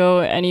it could go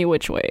any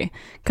which way.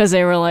 Because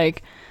they were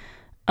like,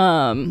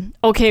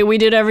 okay, we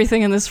did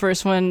everything in this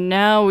first one.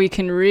 Now we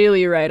can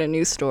really write a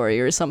new story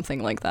or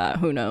something like that.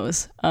 Who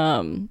knows?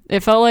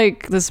 It felt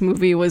like this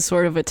movie was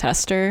sort of a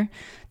tester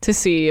to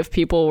see if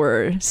people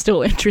were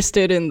still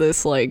interested in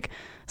this like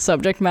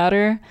subject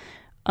matter.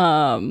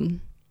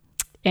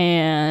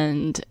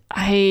 And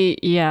I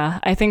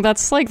think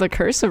that's like the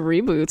curse of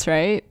reboots,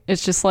 right?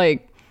 It's just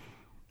like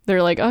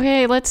they're like,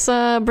 okay, let's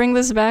bring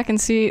this back and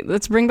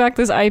let's bring back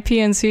this IP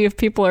and see if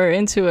people are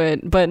into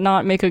it, but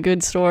not make a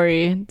good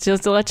story.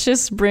 Let's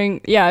just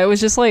bring, it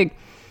was just like,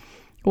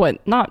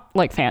 not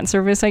like fan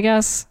service, I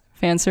guess,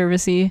 fan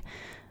servicey,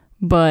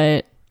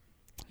 but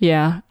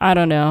yeah, I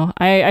don't know.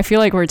 I feel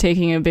like we're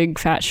taking a big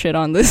fat shit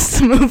on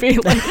this movie.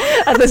 Like,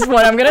 at this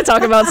point, I'm going to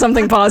talk about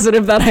something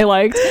positive that I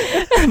liked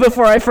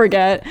before I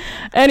forget.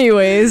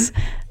 Anyways,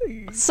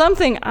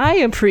 something I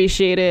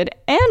appreciated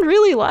and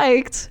really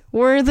liked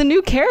were the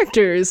new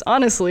characters,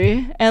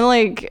 honestly. And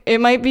like,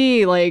 it might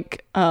be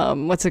like,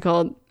 what's it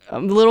called? A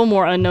little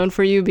more unknown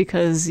for you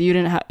because you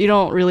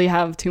don't really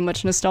have too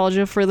much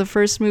nostalgia for the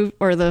first movie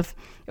or the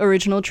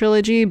original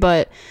trilogy,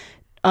 but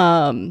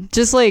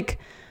just like,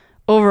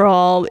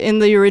 overall, in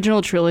the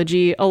original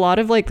trilogy, a lot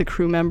of like the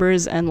crew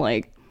members and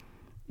like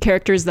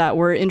characters that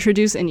were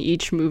introduced in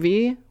each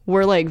movie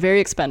were like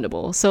very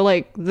expendable. So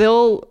like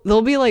they'll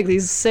be like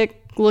these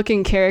sick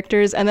looking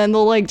characters, and then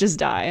they'll like just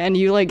die, and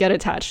you like get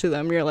attached to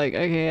them. You're like,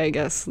 okay, I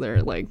guess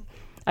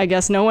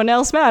no one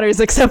else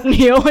matters except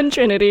Neo and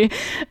Trinity.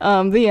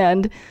 The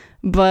end.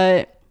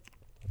 But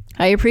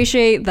I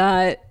appreciate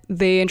that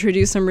they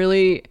introduced some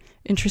really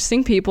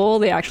interesting people.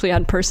 They actually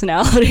had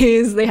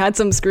personalities. They had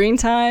some screen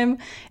time,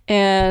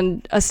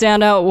 and a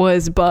standout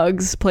was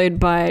Bugs, played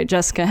by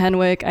Jessica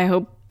Henwick. I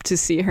hope to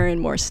see her in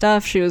more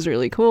stuff. She was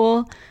really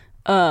cool.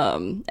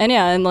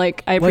 And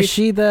like I was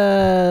she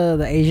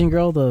the Asian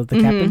girl, the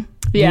captain?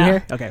 Yeah.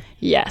 Hair? Okay.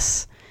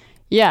 Yes.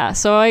 Yeah.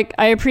 So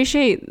I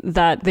appreciate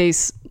that they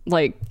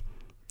like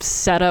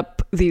set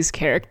up these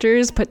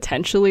characters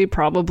potentially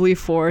probably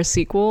for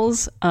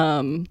sequels.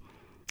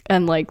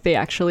 And like they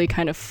actually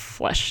kind of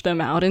fleshed them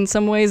out in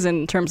some ways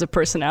in terms of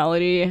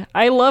personality.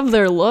 I love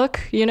their look,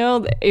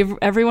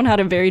 everyone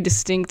had a very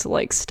distinct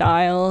like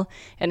style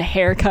and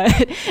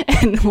haircut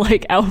and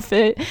like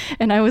outfit.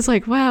 And I was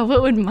like, wow,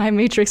 what would my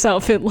Matrix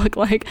outfit look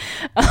like?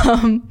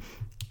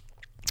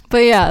 But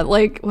yeah,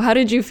 like how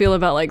did you feel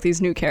about like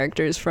these new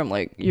characters from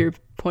like your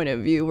point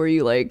of view? Were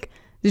you like,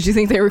 did you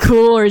think they were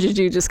cool, or did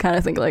you just kind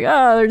of think like,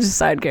 oh, they're just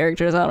side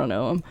characters, I don't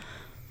know them?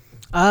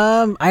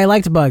 I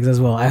liked Bugs as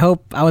well.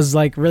 I was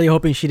like really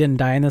hoping she didn't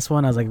die in this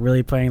one. I was like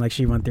really praying like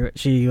she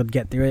would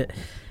get through it.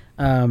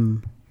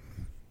 And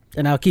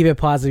I'll keep it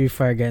positive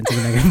before I get into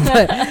the negative.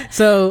 But,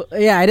 so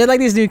yeah, I did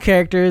like these new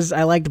characters.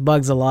 I liked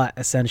Bugs a lot,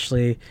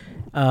 essentially.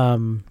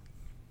 And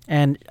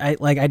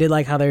I did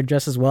like how they're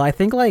dressed as well. I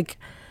think like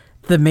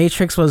the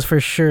Matrix was for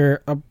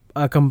sure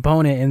a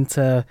component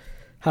into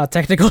how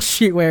technical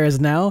streetwear is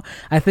now.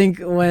 I think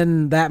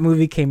when that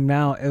movie came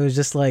out, it was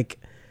just like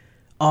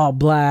all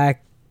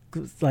black,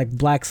 like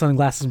black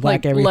sunglasses,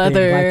 black Like everything,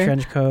 leather. black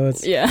trench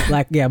coats, Yeah.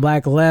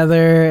 black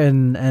leather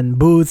and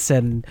boots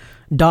and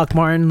Doc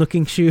Martin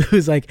looking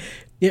shoes. Like,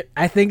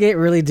 I think it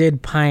really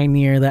did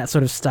pioneer that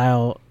sort of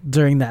style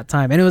during that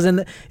time, and it was in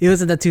the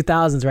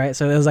 2000s, right?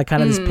 So it was like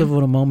kind of this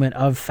pivotal moment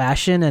of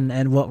fashion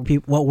and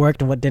what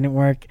worked and what didn't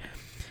work.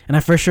 And I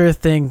for sure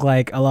think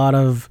like a lot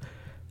of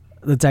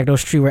the techno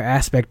streetwear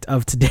aspect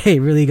of today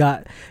really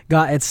got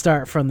its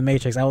start from the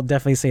Matrix. I will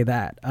definitely say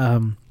that.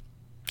 And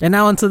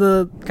now onto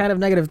the kind of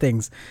negative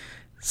things.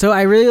 So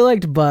I really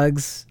liked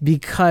Bugs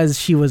because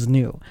she was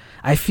new.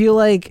 I feel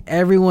like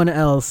everyone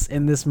else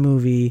in this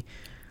movie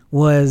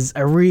was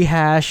a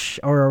rehash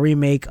or a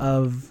remake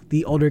of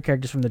the older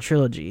characters from the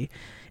trilogy,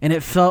 and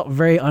it felt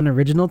very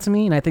unoriginal to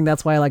me. And I think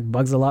that's why I like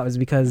Bugs a lot, was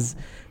because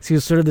she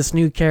was sort of this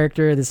new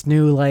character, this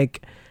new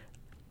like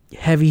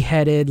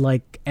heavy-headed,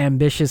 like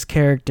ambitious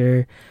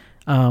character,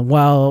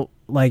 while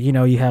like, you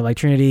know, you have like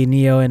Trinity,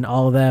 Neo, and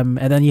all of them,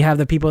 and then you have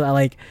the people that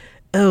like,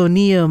 oh,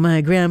 Neo, my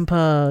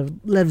grandpa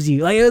loves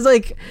you. Like, it was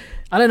like,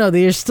 I don't know,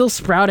 they're still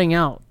sprouting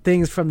out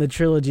things from the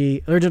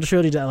original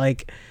trilogy that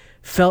like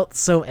felt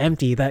so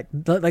empty, that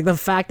like the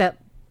fact that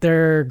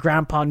their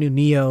grandpa knew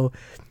Neo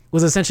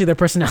was essentially their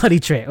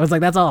personality trait. It was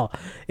like, that's all.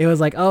 It was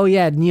like, oh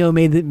yeah, Neo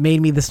made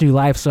me this new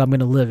life, so I'm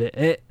gonna live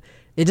it.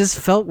 It just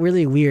felt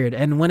really weird.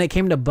 And when it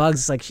came to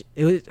Bugs, like,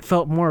 it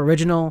felt more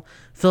original,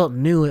 felt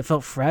new, it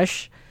felt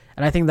fresh.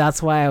 And I think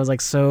that's why I was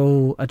like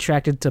so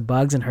attracted to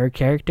Bugs and her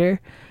character.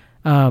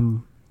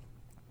 And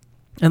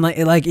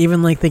like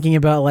even like thinking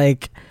about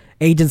like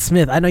Agent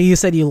Smith. I know you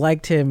said you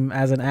liked him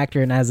as an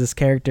actor and as this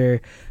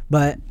character,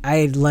 but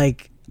I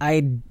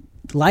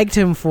liked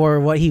him for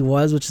what he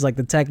was, which is like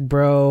the tech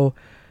bro,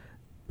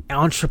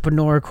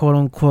 entrepreneur, quote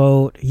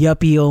unquote,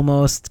 yuppie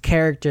almost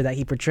character that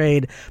he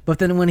portrayed. But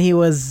then when he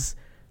was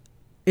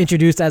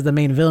introduced as the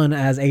main villain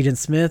as Agent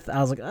Smith, I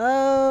was like,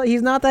 oh,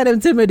 he's not that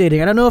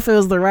intimidating. I don't know if it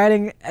was the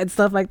writing and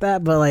stuff like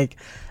that, but like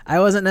I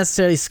wasn't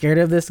necessarily scared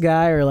of this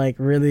guy, or like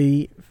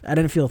really, I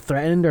didn't feel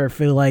threatened or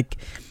feel like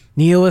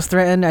Neo was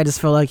threatened. I just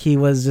felt like he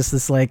was just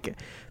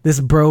this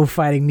bro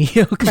fighting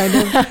Neo kind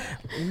of.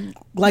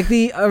 Like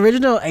the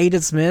original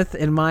Agent Smith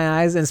in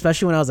my eyes, and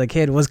especially when I was a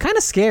kid, was kind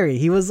of scary.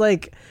 He was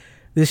like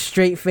this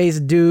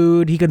straight-faced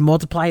dude. He could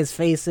multiply his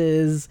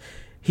faces.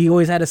 He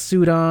always had a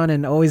suit on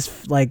and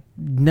always like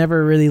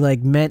never really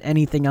like meant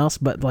anything else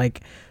but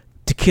like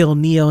to kill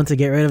Neo and to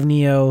get rid of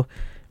Neo.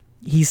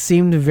 He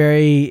seemed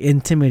very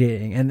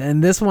intimidating.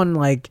 And this one,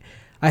 like,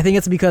 I think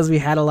it's because we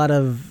had a lot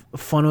of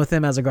fun with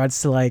him as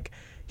regards to like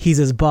he's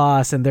his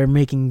boss and they're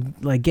making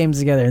like games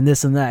together and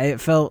this and that.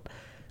 It felt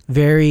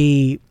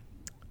very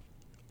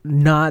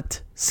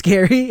not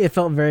scary. It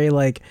felt very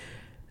like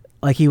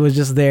he was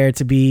just there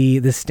to be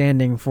the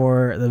standing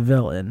for the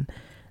villain.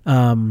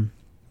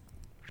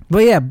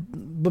 But yeah,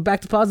 but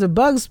back to positive.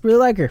 Bugs, really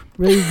like her.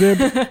 Really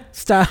good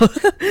style.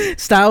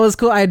 Style was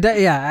cool. I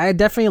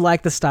definitely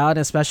like the style, and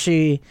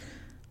especially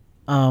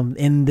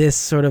in this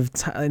sort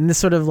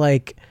of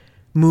like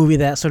movie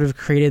that sort of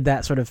created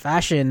that sort of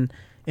fashion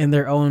in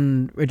their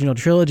own original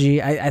trilogy.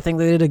 I think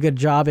they did a good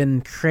job in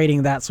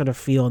creating that sort of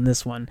feel in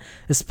this one,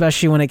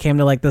 especially when it came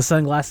to like the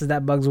sunglasses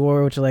that Bugs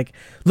wore, which like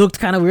looked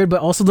kind of weird but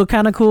also looked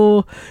kind of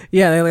cool.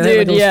 Yeah, they had like a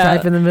little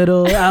stripe in the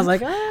middle. I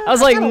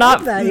was like,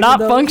 not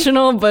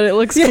functional, but it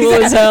looks cool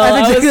as hell.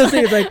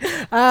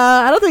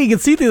 I don't think you can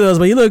see through those,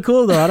 but you look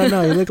cool though. I don't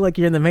know, you look like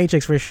you're in the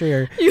Matrix for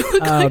sure. You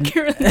look like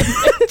you're in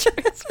the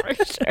Matrix for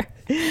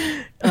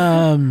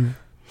sure.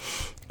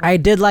 I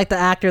did like the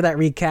actor that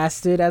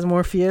recasted as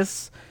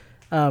Morpheus.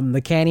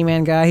 The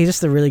Candyman guy, he's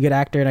just a really good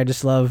actor, and I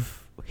just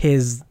love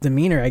his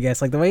demeanor, I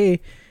guess. Like the way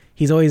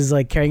he's always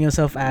like carrying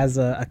himself as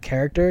a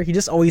character. He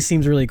just always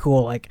seems really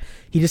cool. Like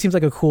he just seems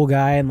like a cool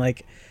guy, and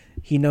like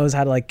he knows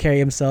how to like carry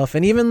himself.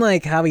 And even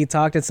like how he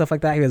talked and stuff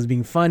like that, he was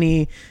being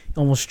funny,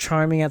 almost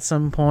charming at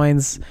some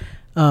points.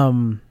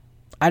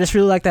 I just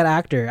really like that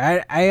actor.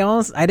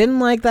 I didn't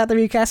like that they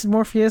recasted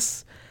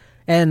Morpheus,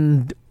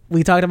 and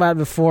we talked about it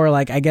before.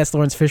 Like I guess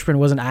Lawrence Fishburne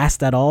wasn't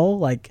asked at all,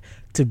 like,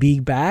 to be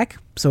back,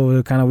 so it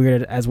was kind of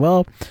weird as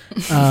well.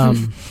 But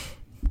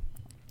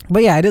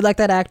yeah, I did like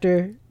that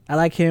actor. I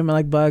like him. I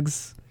like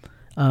Bugs.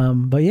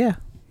 But yeah.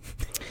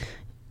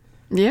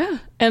 Yeah.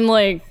 And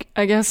like,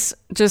 I guess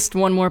just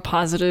one more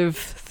positive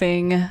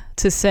thing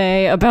to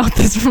say about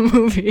this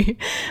movie.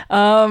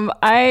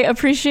 I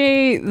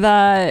appreciate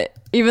that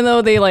even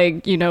though they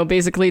like, you know,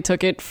 basically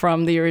took it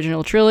from the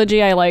original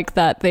trilogy, I like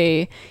that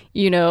they,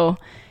 you know,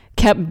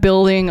 kept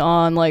building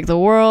on like the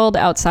world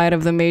outside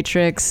of the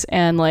Matrix,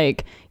 and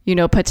like, you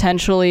know,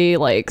 potentially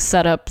like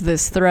set up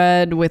this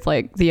thread with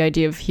like the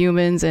idea of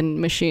humans and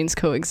machines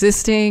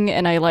coexisting.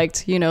 And I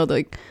liked, you know,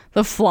 the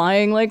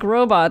flying like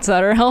robots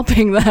that are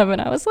helping them, and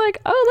I was like,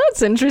 oh,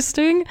 that's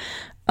interesting.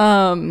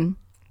 Because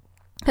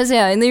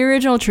yeah, in the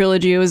original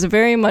trilogy, it was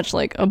very much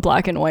like a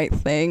black and white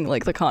thing,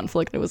 like the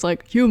conflict. It was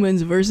like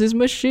humans versus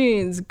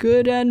machines,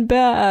 good and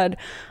bad.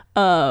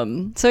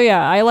 So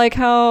yeah, I like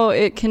how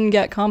it can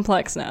get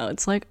complex now.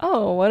 It's like,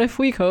 oh, what if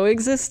we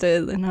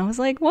coexisted? And I was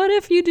like, what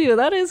if you do?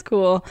 That is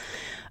cool.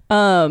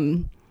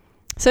 So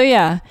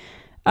yeah,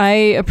 I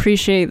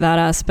appreciate that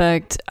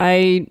aspect.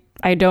 I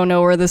don't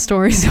know where the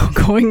story's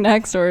going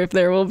next, or if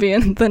there will be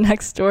in the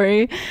next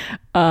story.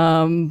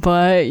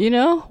 But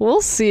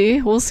we'll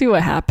see. We'll see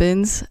what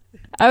happens.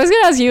 I was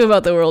gonna ask you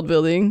about the world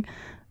building,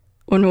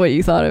 and what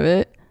you thought of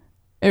it,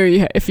 or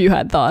if you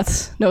had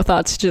thoughts. No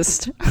thoughts,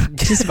 just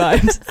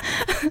vibes.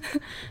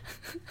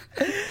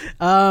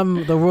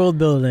 The world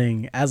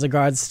building as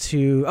regards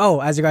to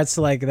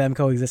like them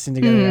coexisting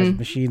together as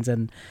machines,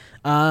 and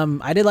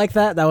I did like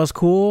that. That was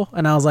cool,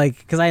 and I was like,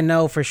 because I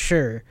know for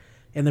sure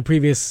in the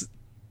previous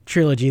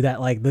trilogy that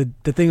like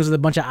the things with a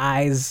bunch of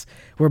eyes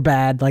were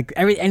bad. Like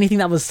anything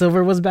that was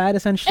silver was bad,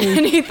 essentially.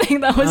 Anything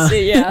that was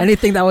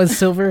anything that was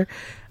silver.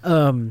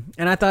 And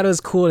I thought it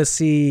was cool to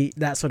see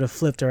that sort of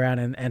flipped around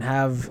and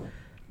have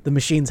the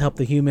machines help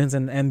the humans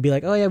and be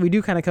like, oh yeah, we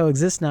do kind of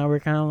coexist now. We're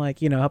kind of like,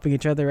 helping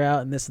each other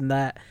out and this and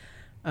that.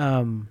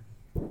 And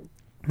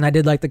I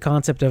did like the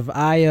concept of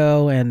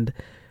Io and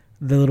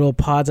the little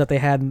pods that they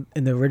had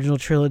in the original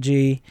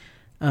trilogy.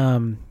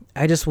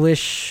 I just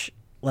wish,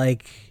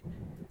 like,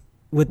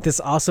 with this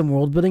awesome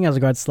world building as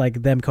regards to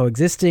like them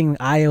coexisting,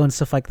 Io and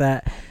stuff like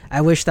that,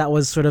 I wish that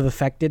was sort of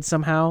affected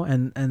somehow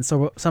and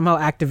so somehow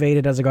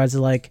activated as regards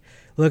to like,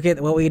 look at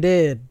what we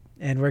did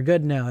and we're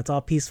good now. It's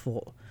all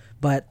peaceful.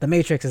 But the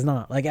Matrix is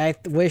not. Like, I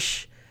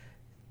wish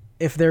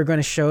if they're going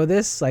to show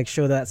this, like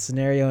show that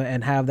scenario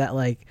and have that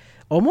like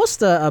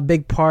almost a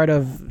big part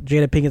of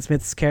Jada Pinkett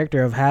Smith's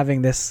character of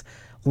having this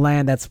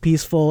land that's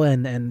peaceful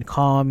and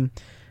calm.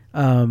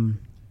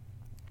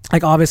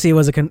 Like, obviously it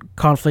was a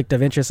conflict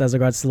of interest as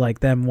regards to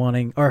like them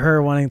wanting, or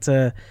her wanting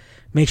to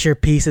make sure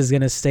peace is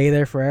going to stay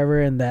there forever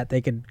and that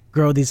they could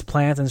grow these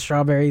plants and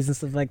strawberries and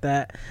stuff like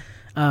that.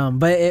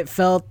 But it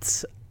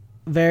felt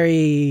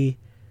very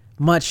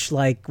much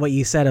like what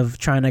you said of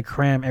trying to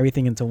cram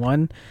everything into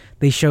one.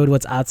 They showed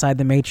what's outside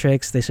the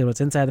Matrix. They showed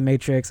what's inside the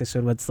Matrix. They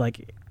showed what's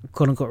like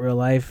quote unquote real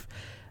life.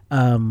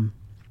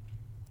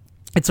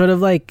 It sort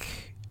of like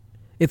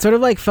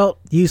felt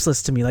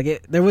useless to me.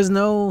 Like there was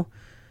no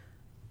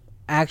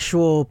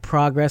actual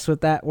progress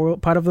with that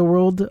part of the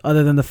world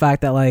other than the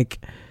fact that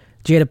like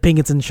Jada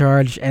Pinkett's in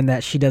charge and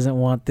that she doesn't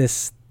want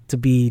this to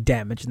be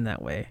damaged in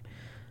that way.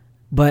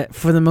 But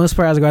for the most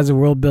part, as regards to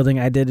world building,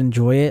 I did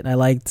enjoy it. I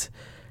liked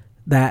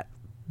that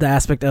the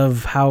aspect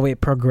of how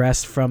it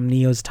progressed from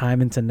Neo's time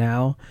into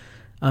now.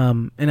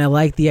 And I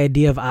like the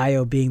idea of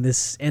Io being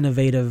this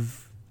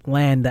innovative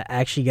land that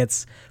actually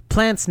gets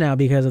plants now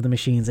because of the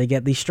machines. They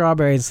get these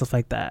strawberries and stuff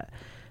like that.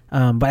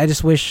 But I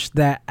just wish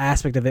that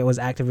aspect of it was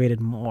activated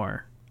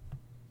more,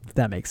 if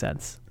that makes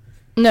sense.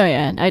 No,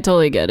 yeah, I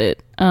totally get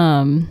it.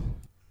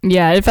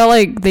 Yeah, it felt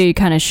like they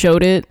kind of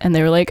showed it and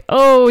they were like,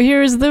 oh,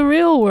 here's the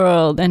real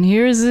world and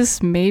here's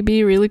this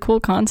maybe really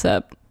cool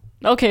concept.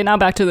 Okay, now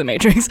back to the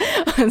Matrix.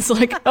 It's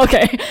like,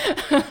 okay.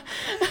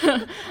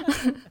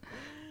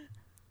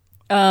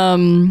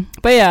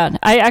 But yeah,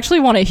 I actually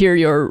want to hear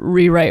your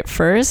rewrite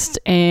first,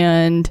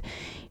 and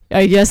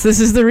I guess this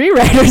is the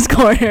rewriter's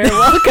corner.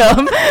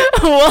 Welcome.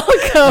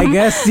 Welcome.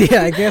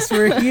 I guess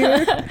we're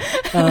here.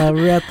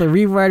 We're at the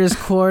rewriter's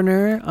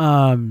corner.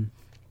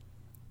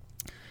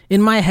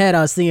 In my head,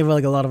 I was thinking of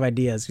like a lot of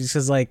ideas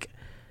because like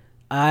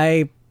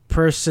I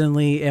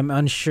personally am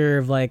unsure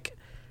of like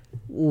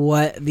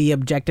what the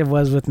objective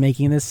was with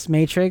making this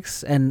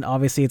Matrix, and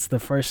obviously it's the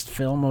first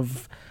film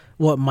of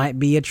what might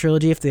be a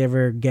trilogy if they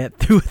ever get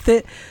through with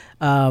it.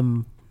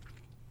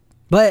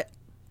 But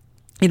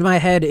in my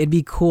head, it'd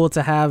be cool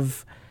to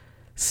have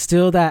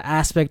still that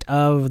aspect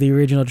of the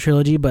original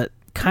trilogy, but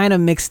kind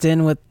of mixed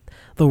in with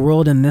the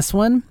world in this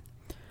one.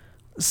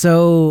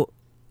 So,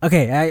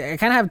 okay, I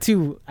kind of have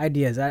two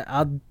ideas.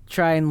 I'll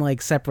try and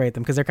like separate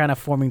them because they're kind of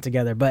forming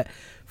together. But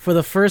for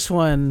the first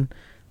one,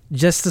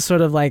 just to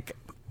sort of like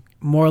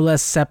more or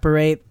less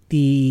separate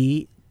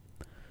the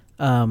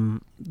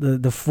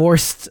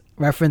forced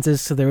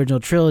references to the original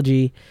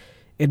trilogy,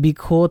 it'd be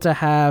cool to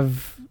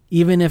have,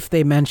 even if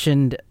they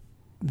mentioned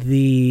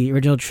the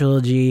original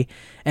trilogy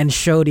and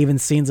showed even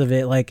scenes of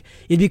it, like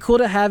it'd be cool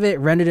to have it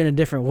rendered in a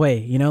different way,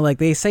 you know, like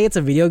they say it's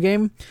a video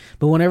game,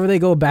 but whenever they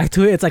go back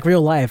to it, it's like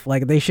real life.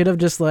 Like they should have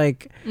just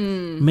like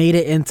made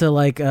it into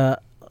like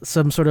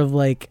some sort of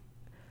like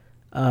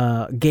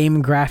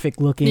game graphic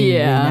looking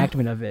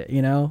reenactment of it,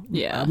 you know?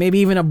 Maybe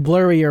even a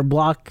blurry or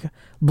block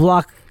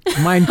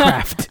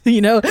Minecraft,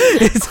 you know?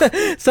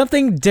 It's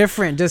something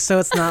different, just so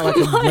it's not like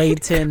a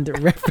blatant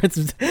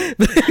reference.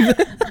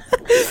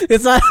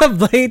 It's not a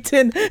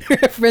blatant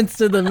reference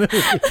to the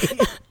movie.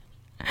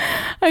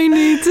 I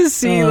need to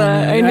see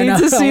that. I need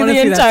to see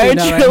the entire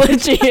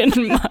trilogy in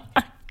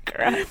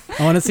Minecraft.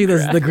 I want to see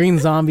the green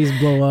zombies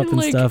blow up and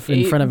like stuff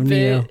in front of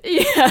Neo.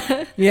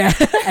 Yeah.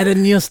 And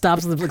then Neo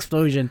stops the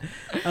explosion.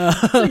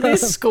 It's like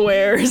these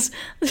squares.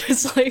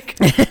 Just like...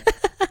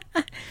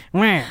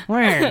 But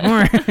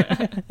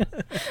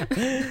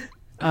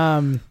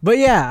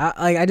yeah,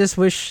 I just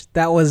wish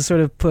that was sort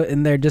of put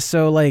in there just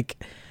so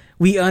like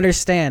we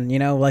understand, you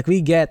know, like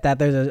we get that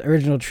there's an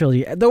original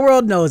trilogy. The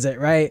world knows it,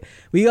 right?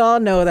 We all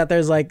know that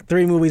there's like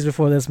 3 movies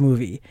before this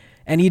movie,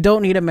 and you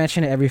don't need to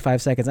mention it every 5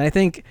 seconds. I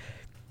think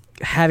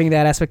having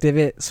that aspect of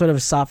it sort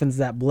of softens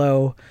that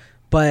blow.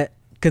 But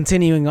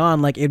continuing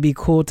on, like, it'd be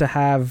cool to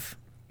have,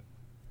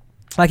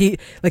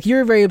 like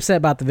you're very upset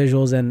about the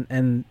visuals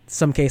and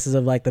some cases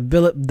of like the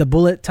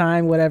bullet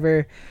time,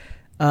 whatever.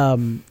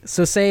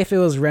 So say if it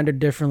was rendered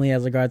differently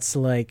as regards to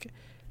like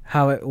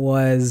how it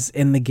was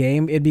in the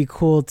game, it'd be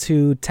cool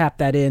to tap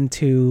that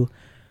into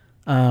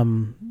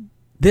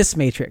this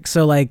Matrix.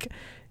 So like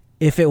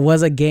if it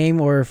was a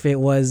game or if it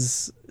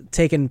was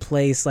taking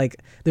place, like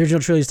the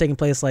original trilogy is taking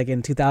place like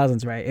in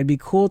 2000s, right? It'd be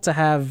cool to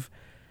have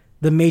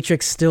the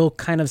Matrix still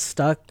kind of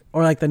stuck,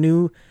 or like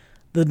the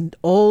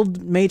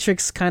old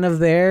Matrix kind of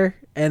there,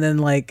 and then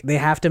like they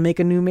have to make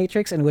a new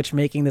Matrix in which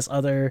making this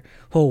other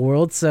whole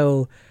world.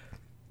 So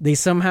they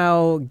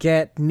somehow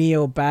get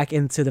Neo back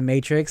into the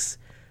Matrix,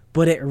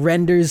 but it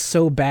renders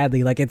so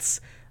badly, like it's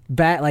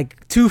bad,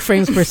 like 2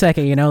 frames per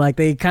second, you know, like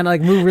they kind of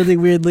like move really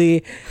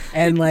weirdly,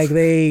 and like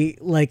they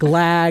like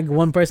lag,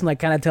 one person like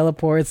kind of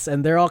teleports,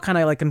 and they're all kind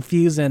of like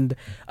confused and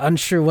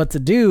unsure what to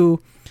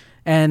do,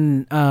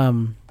 and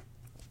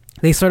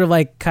they sort of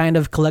like kind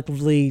of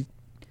collectively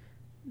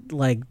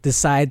like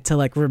decide to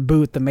like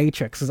reboot the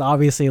Matrix, because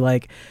obviously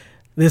like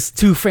this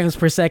 2 frames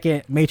per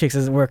second Matrix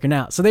isn't working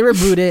out. So they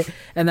reboot it,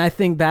 and I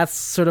think that's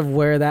sort of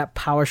where that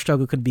power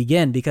struggle could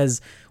begin,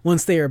 because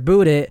once they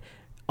reboot it,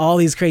 all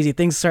these crazy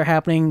things start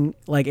happening.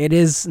 Like it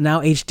is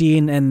now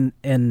HD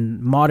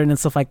and modern and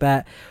stuff like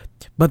that,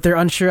 but they're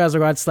unsure as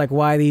regards to like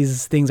why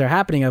these things are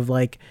happening, of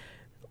like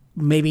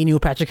maybe Neil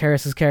Patrick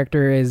Harris's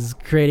character is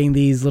creating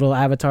these little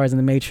avatars in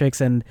the Matrix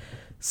and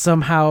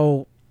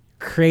somehow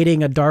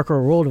creating a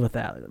darker world with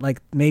that.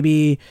 Like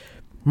maybe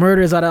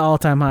murder is at an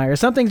all-time high or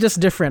something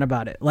just different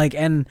about it. Like,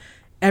 and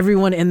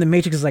everyone in the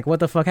Matrix is like, what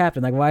the fuck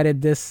happened? Like, why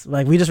did this,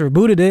 like, we just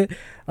rebooted it,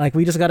 like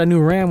we just got a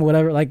new RAM,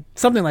 whatever, like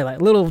something like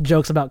that. Little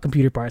jokes about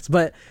computer parts.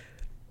 But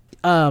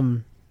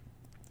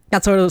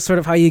that's sort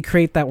of how you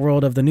create that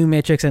world of the new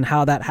Matrix and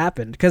how that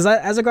happened. Because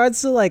as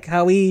regards to like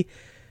how we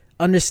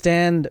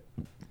understand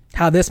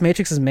how this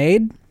Matrix is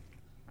made,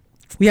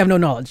 we have no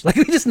knowledge. Like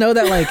we just know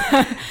that like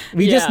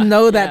we just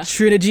know that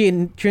Trinity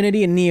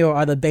and Neo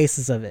are the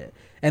basis of it,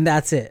 and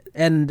that's it.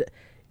 And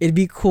it'd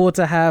be cool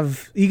to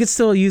have, you could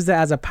still use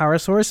that as a power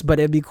source, but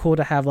it'd be cool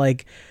to have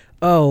like,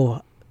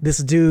 oh, this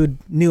dude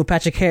Neil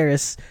Patrick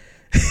Harris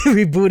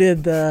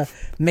rebooted the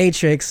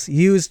Matrix,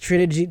 used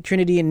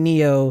Trinity and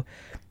Neo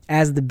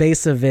as the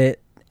base of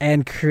it,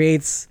 and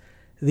creates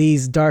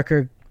this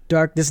darker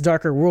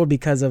world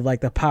because of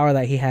like the power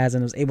that he has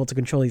and was able to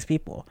control these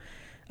people.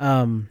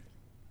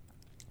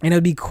 And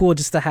it'd be cool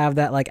just to have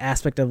that like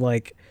aspect of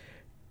like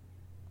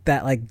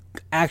that like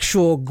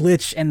actual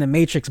glitch in the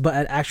Matrix, but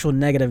an actual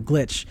negative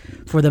glitch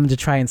for them to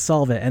try and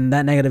solve it. And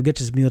that negative glitch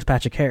is Neil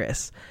Patrick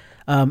Harris.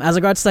 As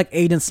regards to like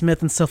Agent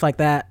Smith and stuff like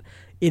that,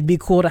 it'd be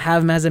cool to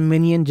have him as a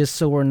minion, just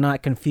so we're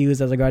not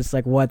confused as regards to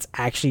like what's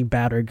actually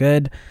bad or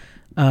good.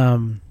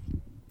 And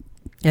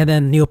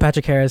then Neil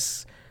Patrick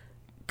Harris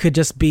could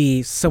just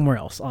be somewhere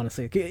else,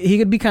 honestly. He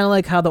could be kind of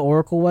like how the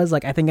Oracle was,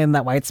 like I think in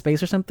that white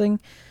space or something.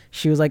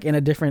 She was like in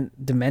a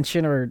different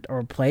dimension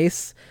or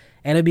place,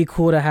 and it'd be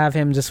cool to have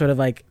him just sort of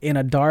like in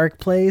a dark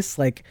place,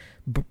 like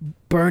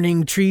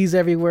burning trees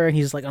everywhere, and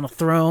he's like on a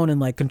throne and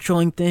like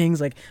controlling things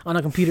like on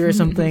a computer or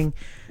something.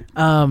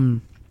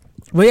 But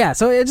yeah,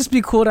 so it'd just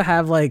be cool to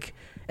have like,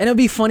 and it'd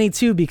be funny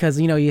too,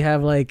 because you know you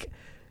have like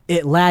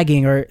it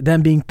lagging or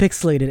them being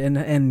pixelated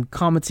and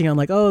commenting on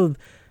like, oh,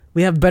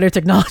 we have better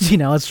technology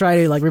now, let's try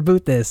to like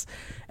reboot this,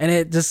 and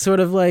it just sort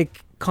of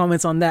like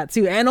comments on that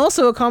too. And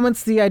also it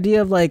comments the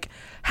idea of like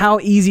how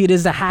easy it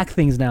is to hack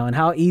things now, and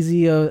how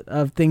easy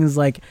of things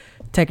like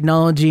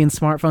technology and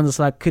smartphones and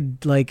stuff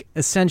could like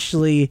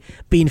essentially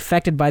be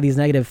infected by these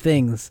negative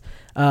things.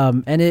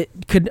 And it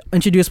could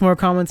introduce more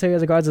commentary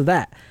as regards to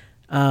that.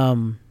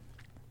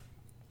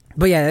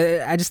 But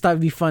yeah, I just thought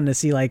it'd be fun to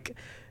see like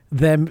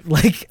them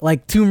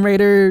like Tomb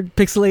Raider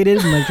pixelated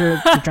and like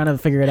you're trying to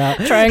figure it out.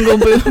 Triangle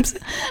boobs.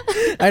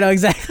 I know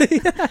exactly.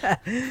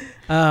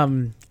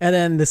 And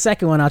then the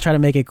second one, I'll try to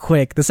make it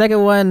quick. The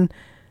second one,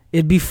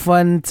 it'd be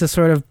fun to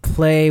sort of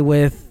play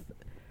with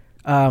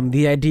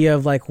the idea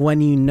of like when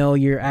you know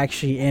you're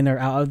actually in or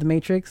out of the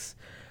Matrix.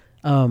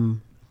 So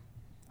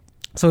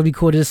it'd be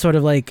cool to just sort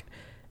of like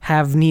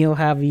have Neo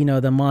have, you know,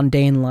 the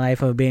mundane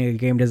life of being a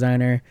game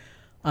designer.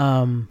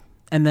 And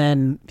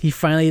then he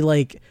finally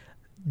like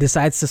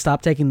decides to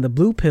stop taking the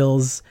blue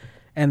pills,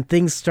 and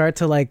things start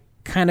to like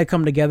kind of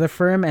come together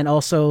for him, and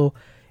also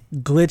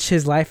glitch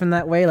his life in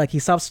that way. Like he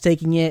stops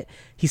taking it,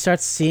 he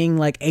starts seeing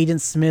like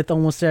Agent Smith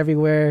almost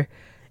everywhere,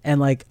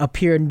 and like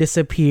appear and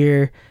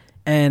disappear,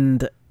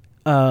 and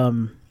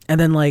then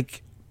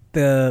like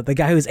the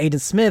guy who's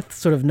Agent Smith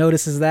sort of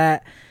notices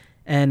that,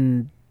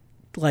 and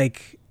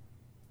like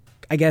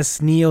I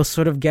guess Neo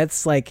sort of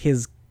gets like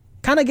his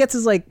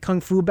like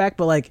kung fu back,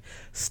 but like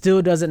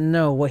still doesn't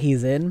know what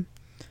he's in.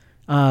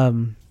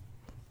 And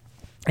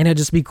it'd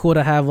just be cool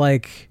to have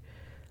like,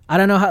 I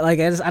don't know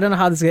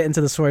how this get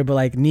into the story, but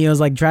like Neo's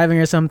like driving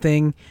or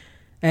something,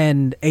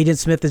 and Agent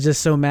Smith is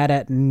just so mad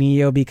at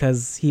Neo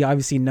because he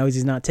obviously knows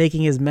he's not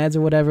taking his meds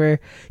or whatever.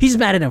 He's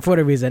mad at him for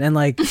whatever reason, and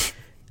like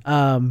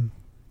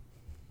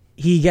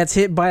he gets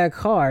hit by a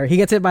car. He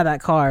gets hit by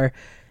that car,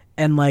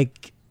 and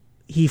like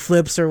he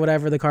flips or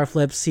whatever. The car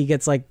flips. He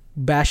gets like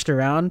bashed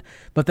around.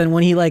 But then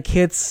when he like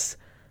hits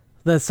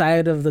the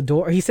side of the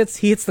door, he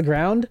hits the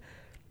ground.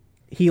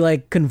 He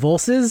like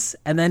convulses,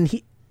 and then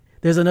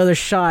there's another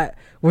shot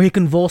where he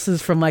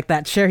convulses from like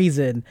that chair he's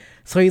in.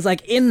 So he's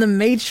like in the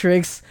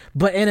Matrix,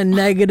 but in a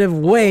negative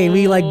way.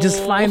 We like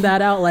just find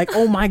that out like,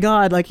 oh my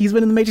God, like he's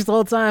been in the Matrix the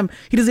whole time.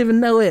 He doesn't even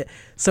know it.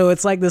 So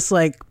it's like this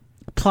like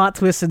plot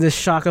twist and this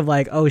shock of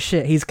like, oh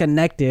shit, he's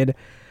connected,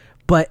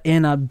 but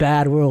in a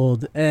bad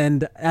world.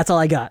 And that's all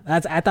I got.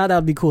 I thought that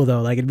would be cool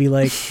though. Like it'd be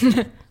like,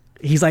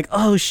 he's like,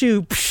 oh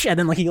shoot, and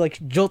then like he like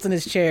jolts in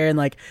his chair, and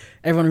like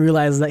everyone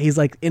realizes that he's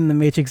like in the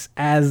Matrix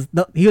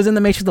he was in the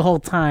Matrix the whole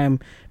time,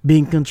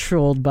 being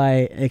controlled by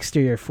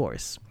exterior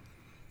force.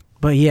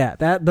 But yeah,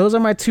 those are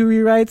my 2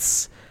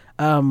 rewrites.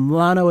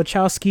 Lana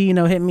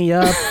Wachowski, hit me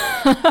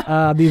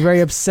up. Be very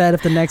upset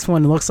if the next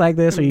one looks like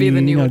this, or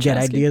you get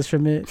ideas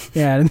from it.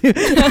 Yeah.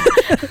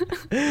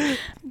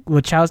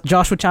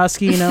 Josh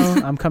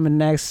Wachowski, I'm coming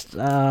next.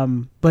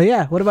 But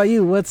yeah, what about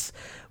you?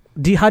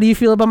 How do you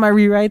feel about my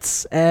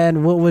rewrites,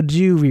 and what would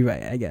you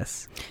rewrite, I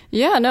guess?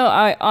 Yeah, no,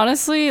 I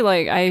honestly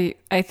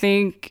I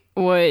think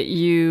what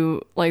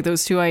you like,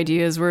 those 2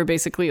 ideas were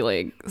basically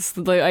like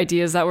the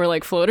ideas that were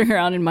like floating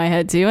around in my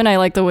head too, and I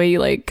like the way you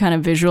like kind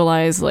of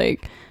visualize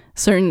like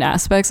certain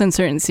aspects and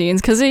certain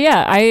scenes, because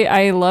yeah,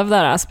 I love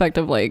that aspect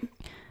of like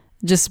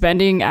just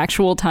spending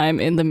actual time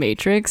in the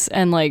Matrix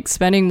and like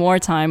spending more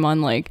time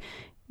on like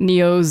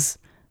Neo's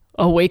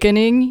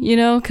awakening,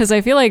 because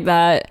I feel like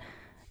that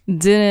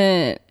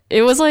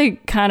it was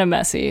like kind of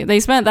messy. They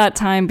spent that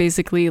time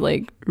basically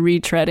like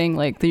retreading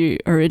like the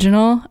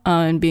original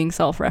and being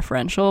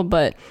self-referential,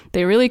 but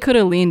they really could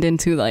have leaned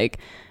into like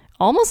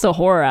almost a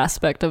horror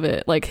aspect of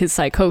it, like his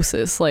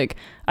psychosis. Like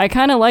I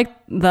kind of liked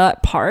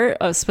that part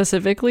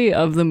specifically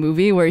of the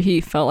movie where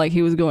he felt like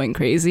he was going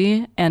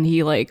crazy, and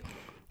he like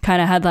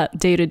kind of had that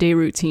day-to-day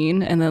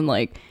routine, and then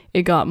like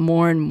it got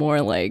more and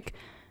more like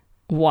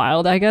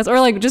wild, I guess,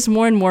 or like just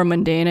more and more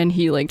mundane, and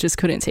he like just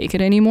couldn't take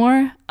it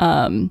anymore.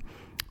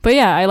 But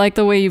yeah, I like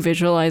the way you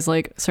visualize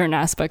like certain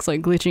aspects,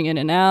 like glitching in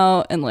and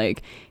out, and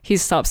like he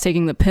stops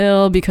taking the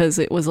pill because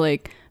it was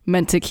like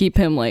meant to keep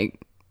him like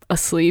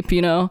asleep,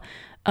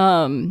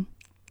 and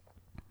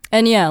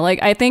yeah,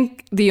 like I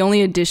think the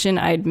only addition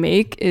I'd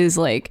make is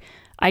like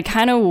I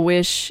kind of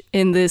wish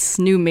in this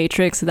new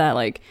Matrix that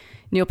like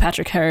Neil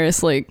Patrick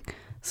Harris like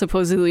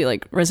supposedly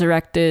like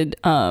resurrected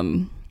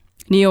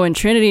Neo and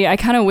Trinity. I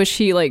kind of wish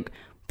he like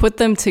put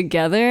them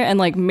together and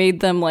like made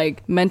them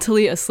like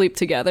mentally asleep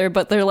together,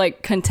 but they're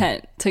like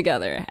content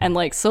together, and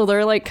like so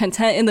they're like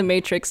content in the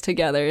Matrix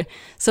together,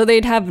 so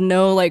they'd have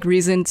no like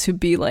reason to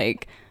be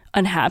like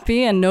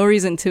unhappy and no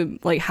reason to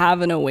like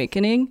have an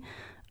awakening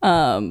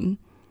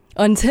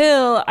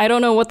until I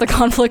don't know what the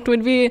conflict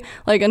would be,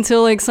 like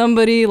until like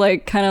somebody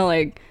like kind of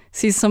like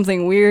sees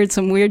something weird,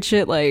 some weird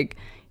shit, like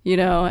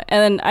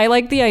and I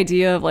like the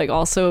idea of like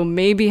also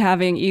maybe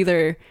having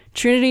either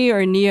Trinity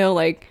or Neo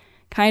like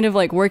kind of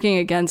like working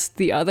against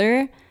the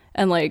other,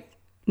 and like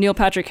Neil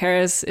Patrick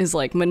Harris is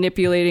like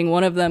manipulating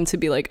one of them to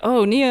be like,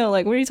 oh Neo,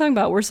 like what are you talking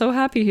about, we're so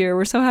happy here,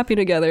 we're so happy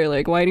together,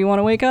 like why do you want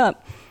to wake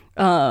up?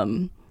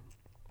 And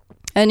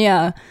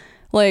yeah,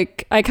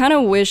 like I kind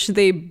of wish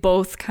they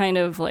both kind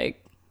of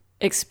like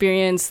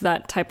experience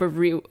that type of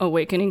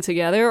reawakening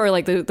together, or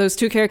like those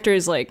 2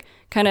 characters like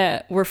kind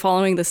of were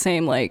following the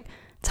same like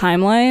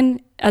timeline,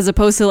 as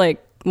opposed to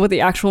like what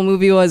the actual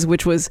movie was,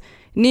 which was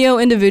Neo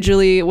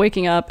individually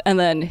waking up and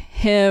then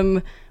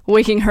him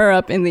waking her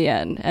up in the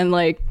end, and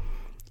like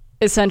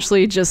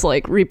essentially just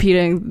like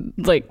repeating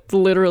like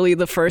literally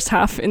the first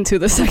half into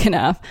the second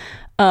half.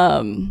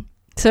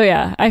 So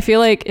yeah, I feel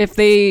like if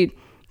they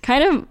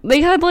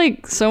had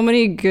like so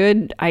many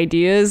good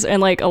ideas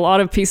and like a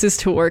lot of pieces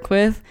to work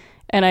with,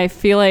 and I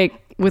feel like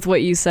with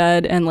what you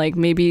said and like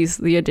maybe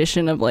the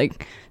addition of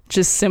like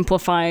just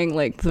simplifying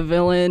like the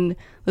villain,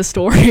 the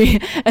story,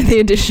 and the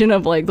addition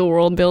of like the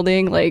world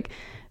building, like,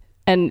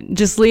 and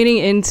just leaning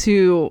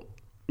into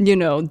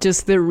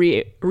just the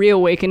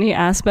reawakening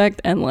aspect,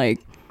 and like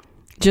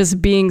just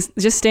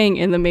staying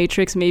in the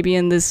Matrix, maybe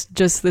in this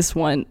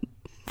one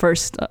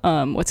first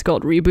what's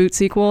called reboot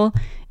sequel,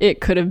 it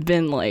could have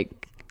been like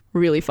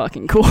really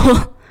fucking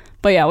cool.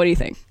 But yeah, what do you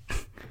think?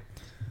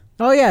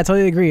 Oh yeah, I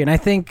totally agree. And I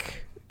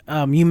think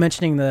you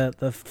mentioning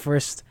the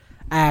first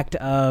act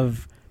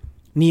of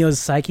Neo's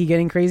psyche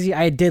getting crazy,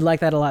 I did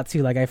like that a lot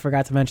too. Like I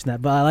forgot to mention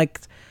that, but I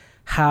liked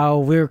how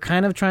we were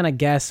kind of trying to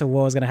guess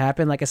what was going to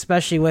happen, like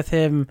especially with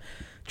him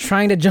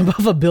trying to jump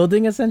off a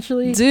building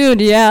essentially. Dude,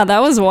 yeah, that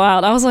was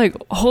wild. I was like,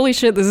 holy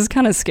shit, this is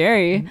kind of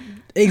scary.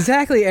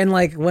 Exactly. And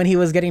like when he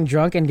was getting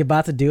drunk and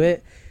about to do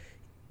it,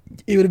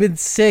 it would have been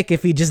sick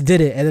if he just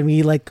did it, and then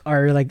we like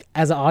are like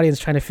as an audience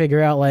trying to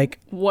figure out like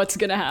what's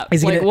gonna happen,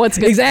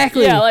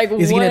 exactly, yeah, like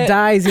is he gonna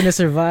die, is he gonna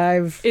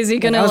survive, is he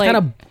gonna is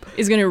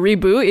he gonna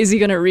reboot, is he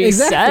gonna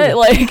reset, exactly.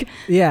 Like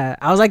yeah,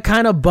 I was like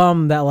kind of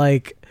bummed that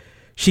like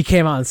she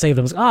came out and saved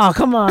him. I was like, oh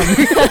come on.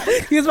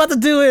 He was about to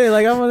do it,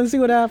 like I want to see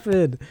what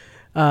happened.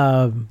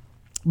 But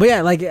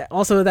yeah, like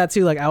also that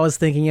too. Like I was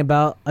thinking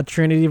about a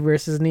Trinity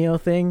versus Neo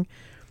thing,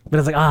 but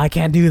it's like, I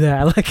can't do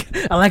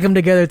that. I like them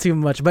together too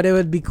much. But it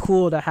would be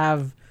cool to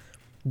have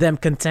them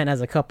content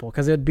as a couple,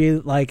 because it would be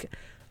like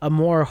a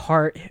more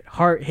heart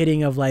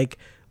hitting of like,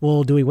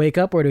 well, do we wake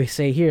up or do we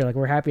stay here? Like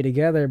we're happy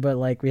together, but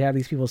like we have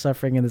these people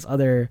suffering in this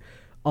other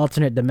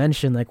alternate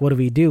dimension. Like what do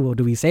we do? Well,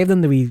 do we save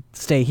them? Do we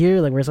stay here?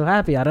 Like we're so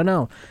happy. I don't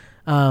know.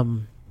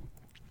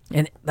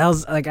 And that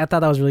was like, I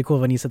thought that was really cool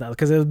when you said that,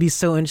 because it would be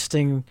so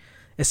interesting,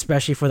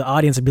 especially for the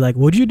audience, to be like,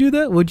 would you do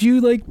that? Would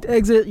you like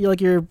exit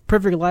like your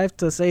perfect life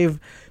to save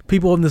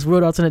people in this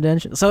world alternate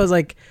dimension? So it was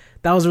like,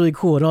 that was really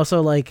cool. And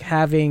also like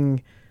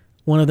having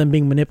one of them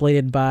being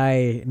manipulated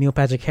by Neil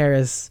Patrick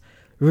Harris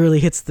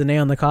really hits the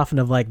nail in the coffin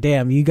of like,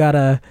 damn, you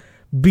gotta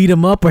beat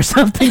him up or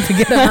something to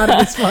get him out of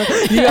this fun.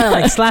 You gotta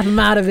like slap him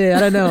out of it. I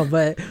don't know,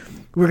 but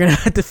we're gonna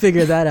have to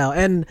figure that out.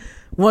 And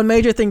one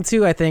major thing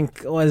too, I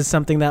think, was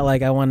something that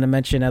like I wanted to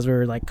mention as we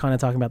were like kind of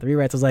talking about the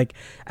rewrites, was like,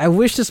 I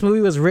wish this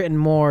movie was written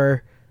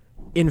more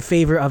in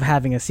favor of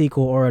having a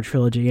sequel or a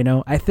trilogy. You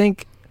know, I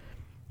think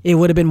it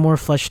would have been more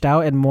fleshed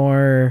out and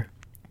more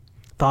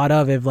thought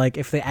of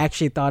if they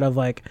actually thought of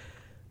like,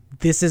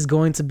 this is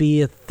going to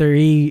be a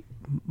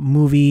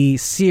 3-movie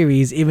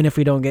series even if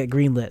we don't get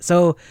greenlit.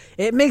 So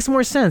it makes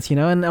more sense, you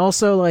know. And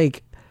also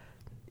like,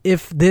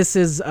 if this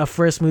is a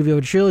first movie of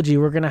a trilogy,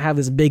 we're going to have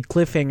this big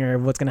cliffhanger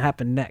of what's going to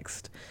happen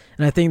next.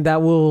 And I think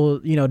that will,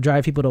 you know,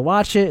 drive people to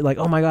watch it. Like,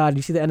 oh my God,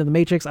 you see the end of The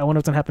Matrix? I wonder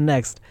what's going to happen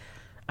next.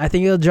 I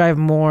think it'll drive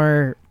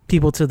more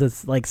people to the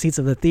like seats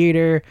of the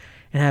theater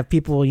and have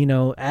people, you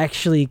know,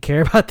 actually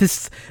care about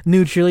this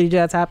new trilogy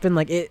that's happened.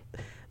 Like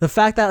the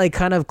fact that like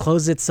kind of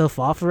closed itself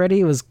off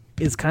already is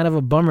kind of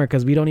a bummer,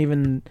 because we don't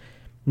even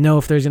know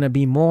if there's going to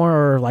be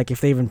more, or like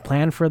if they even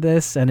plan for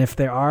this. And if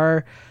there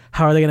are,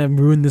 how are they going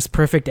to ruin this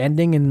perfect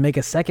ending and make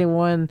a second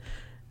one?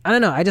 I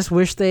don't know. I just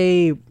wish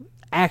they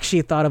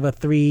actually thought of a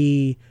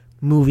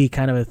 3-movie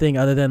kind of a thing,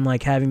 other than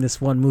like having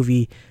this one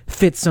movie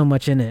fit so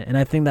much in it. And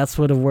I think that's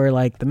sort of where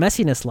like the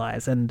messiness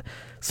lies, and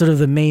sort of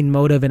the main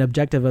motive and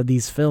objective of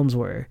these films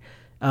were,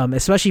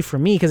 especially for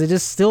me, because it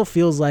just still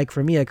feels like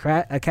for me a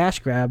cash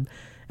grab.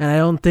 And I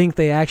don't think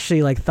they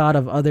actually like thought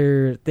of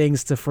other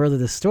things to further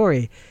the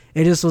story.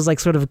 It just was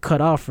like sort of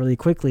cut off really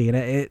quickly.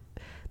 And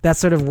that's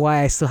sort of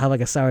why I still have like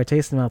a sour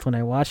taste in my mouth when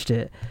I watched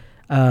it.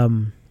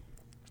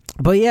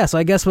 But yeah, so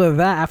I guess with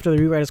that, after the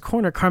Rewriter's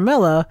Corner,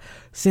 Carmela,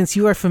 since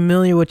you are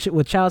familiar with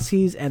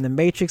Wachowski's and the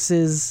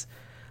Matrixes,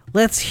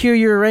 let's hear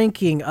your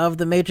ranking of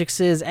the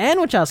Matrixes and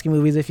Wachowski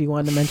movies, if you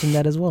wanted to mention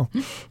that as well.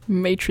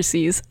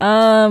 Matrices.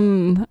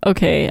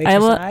 Okay.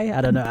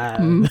 I don't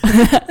know.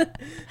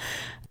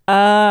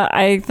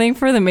 I think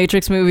for the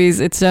Matrix movies,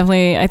 it's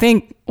definitely, I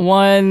think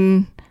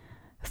 1,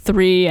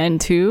 3,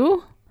 and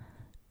 2.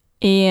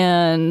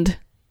 And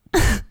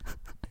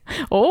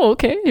oh,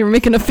 okay, you're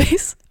making a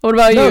face. What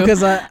about you? No,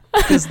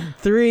 because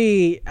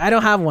 3, I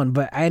don't have one,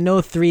 but I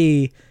know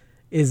 3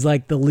 is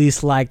like the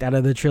least liked out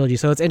of the trilogy.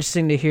 So it's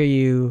interesting to hear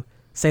you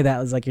say that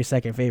was like your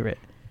second favorite.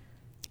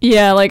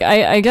 Yeah, like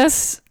I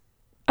guess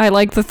I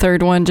like the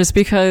third one just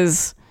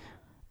because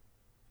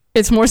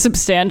it's more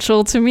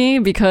substantial to me,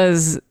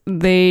 because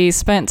they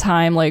spent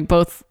time like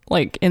both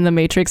like in the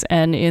Matrix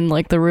and in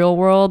like the real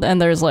world, and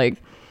there's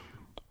like,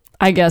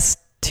 I guess,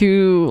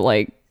 2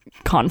 like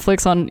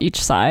conflicts on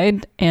each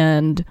side.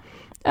 And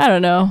I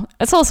don't know,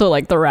 it's also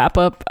like the wrap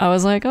up. I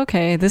was like,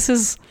 okay, this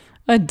is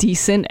a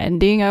decent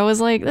ending. I was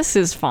like, this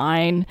is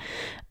fine.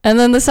 And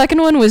then the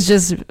second one was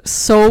just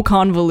so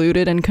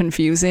convoluted and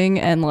confusing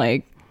and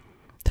like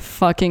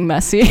fucking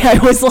messy. I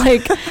was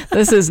like,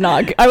 this is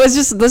not I was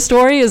just, the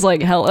story is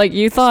like hell. Like,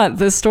 you thought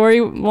the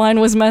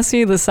storyline was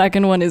messy, the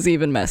second one is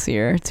even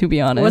messier, to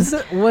be honest.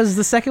 Was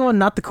the second one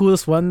not the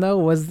coolest one though?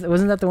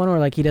 Wasn't that the one where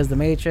like he does the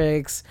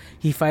Matrix,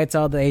 he fights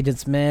all the Agent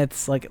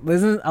Smiths? Like,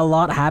 doesn't a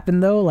lot happen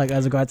though, like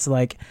as regards to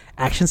like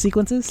action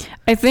sequences?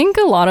 I think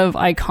a lot of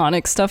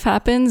iconic stuff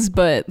happens,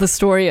 but the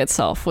story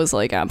itself was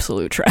like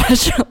absolute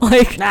trash.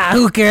 Like,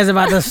 who cares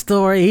about the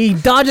story? He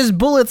dodges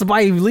bullets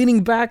by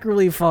leaning back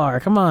really far.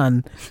 Come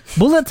on.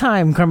 Bullet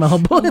time, Carmelo.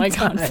 Bullet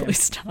time. Oh my God,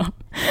 please stop.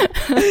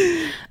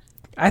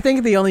 I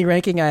think the only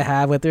ranking I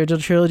have with the original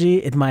trilogy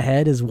in my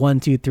head is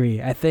 1, 2,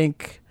 3. I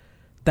think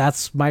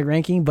that's my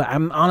ranking, but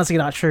I'm honestly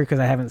not sure because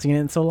I haven't seen it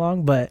in so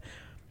long. But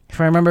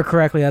if I remember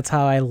correctly, that's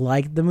how I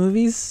liked the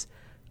movies.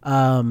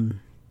 And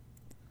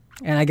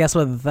I guess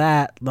with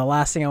that, the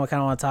last thing I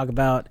kind of want to talk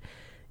about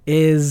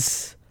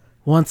is,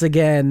 once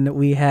again,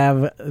 we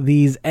have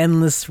these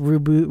endless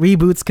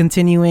reboots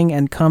continuing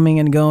and coming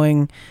and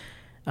going.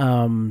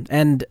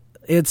 And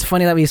it's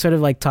funny that we sort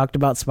of like talked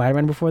about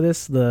Spider-Man before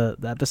the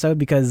episode,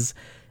 because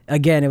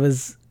again, it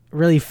was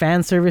really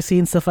fan servicey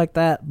and stuff like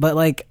that. But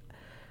like,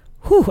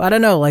 I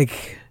don't know.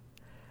 Like,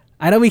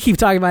 I know we keep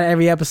talking about it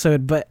every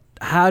episode, but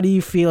how do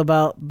you feel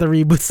about the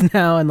reboots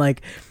now? And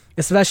like,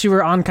 especially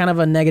we're on kind of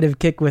a negative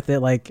kick with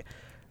it. Like,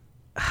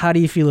 how do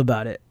you feel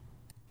about it?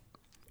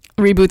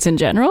 Reboots in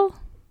general?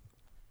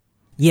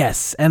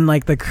 Yes, and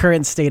like the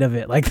current state of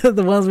it, like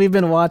the ones we've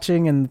been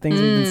watching and things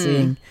we've been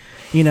seeing.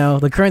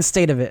 the current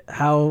state of it.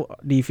 How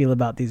do you feel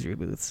about these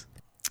reboots?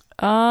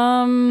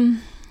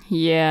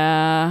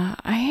 Yeah,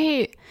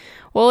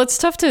 well, it's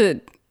tough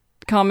to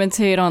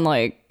commentate on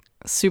like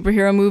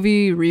superhero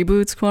movie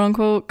reboots, quote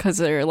unquote, because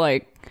they're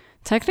like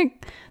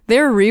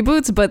they're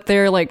reboots, but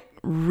they're like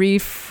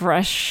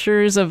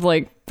refreshers of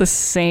like the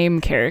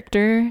same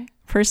character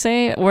per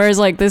se, whereas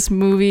like this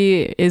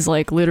movie is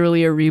like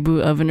literally a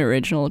reboot of an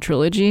original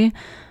trilogy.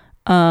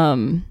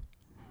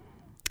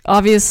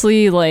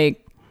 Obviously,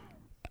 like,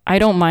 I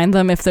don't mind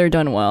them if they're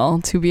done well,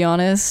 to be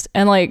honest,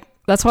 and like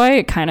that's why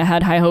I kind of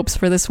had high hopes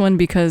for this one,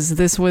 because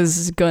this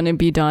was gonna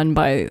be done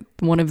by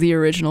one of the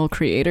original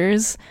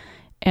creators,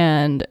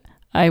 and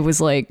I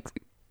was like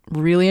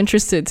really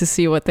interested to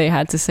see what they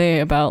had to say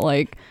about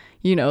like,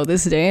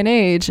 this day and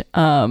age.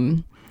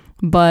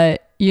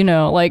 But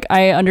like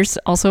I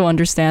also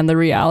understand the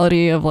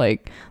reality of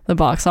like the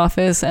box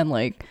office and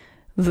like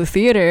the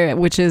theater,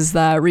 which is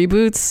that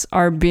reboots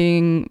are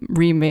being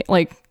remade,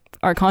 like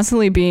are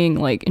constantly being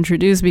like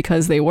introduced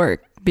because they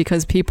work,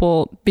 because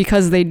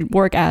they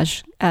work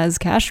as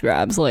cash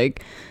grabs.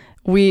 Like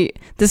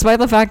despite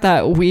the fact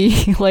that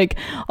we like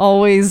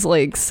always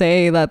like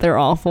say that they're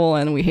awful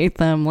and we hate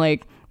them,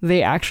 like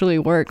they actually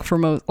work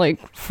for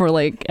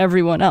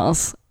everyone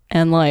else.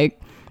 And like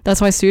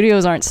that's why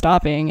studios aren't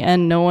stopping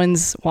and no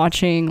one's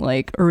watching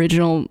like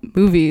original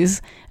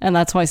movies, and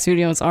that's why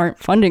studios aren't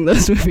funding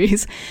those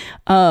movies.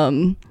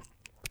 And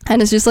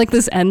it's just like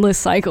this endless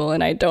cycle,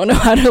 and I don't know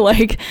how to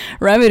like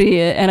remedy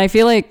it. And I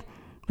feel like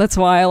that's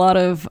why a lot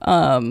of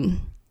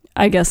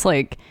I guess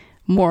like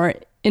more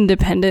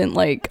independent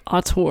like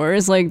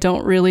auteurs like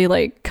don't really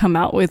like come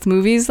out with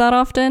movies that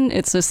often.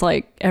 It's just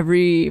like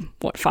every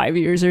 5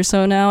 years or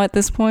so now at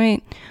this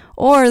point,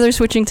 or they're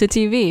switching to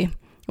TV,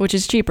 which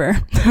is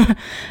cheaper.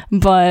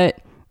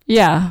 But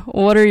yeah,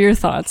 what are your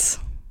thoughts?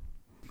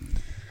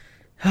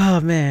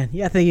 Oh man,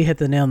 yeah, I think you hit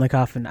the nail in the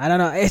coffin. I don't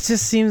know, it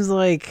just seems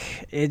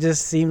like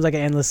an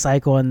endless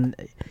cycle, and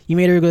you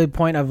made a really good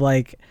point of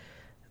like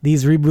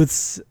these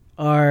reboots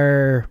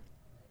are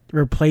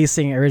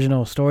replacing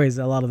original stories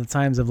a lot of the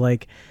times, of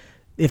like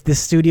if the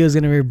studio is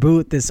going to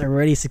reboot this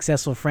already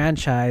successful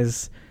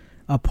franchise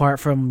apart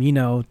from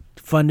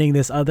funding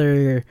this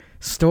other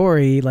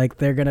story, like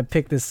they're going to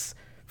pick this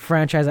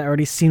franchise that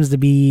already seems to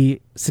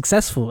be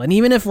successful. And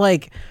even if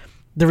like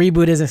the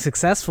reboot isn't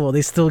successful,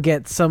 they still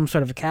get some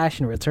sort of cash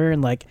in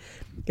return. Like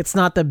it's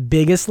not the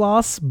biggest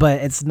loss,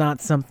 but it's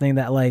not something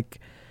that like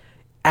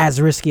as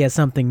risky as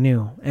something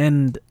new.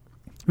 And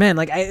man,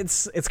 like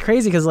it's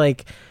crazy because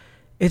like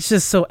it's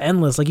just so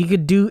endless. Like you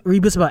could do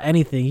reboots about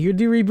anything. You could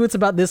do reboots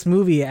about this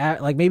movie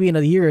like maybe in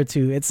a year or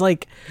two. It's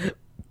like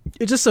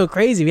it's just so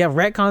crazy. We have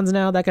retcons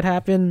now that could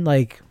happen.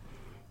 Like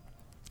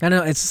I don't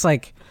know, it's just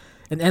like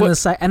an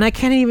endless and I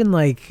can't even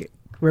like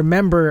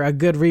remember a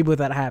good reboot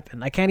that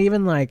happened. I can't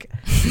even like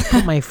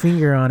put my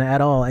finger on it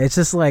at all. It's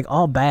just like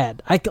all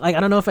bad. I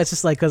don't know if it's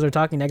just like because we're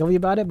talking negatively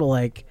about it, but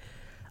like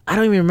I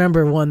don't even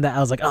remember one that I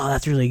was like, oh,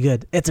 that's really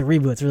good. It's a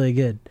reboot. It's really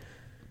good.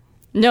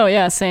 No,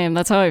 yeah, same.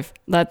 That's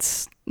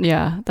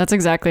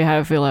exactly how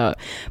I feel about it.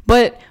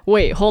 But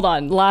wait, hold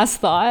on. Last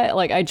thought.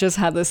 Like I just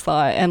had this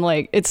thought, and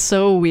like it's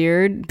so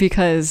weird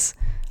because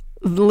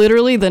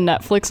literally the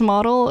Netflix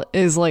model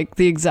is like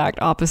the exact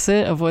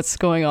opposite of what's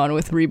going on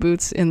with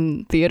reboots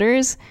in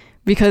theaters,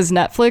 because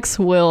Netflix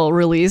will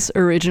release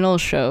original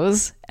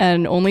shows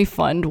and only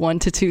fund 1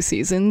 to 2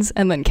 seasons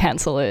and then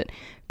cancel it,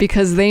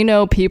 because they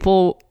know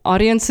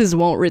audiences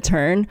won't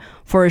return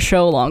for a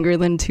show longer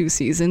than 2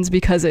 seasons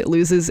because it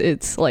loses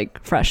its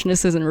like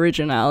freshness and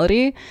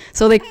originality.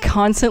 So they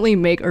constantly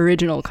make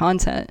original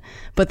content,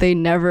 but they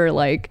never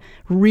like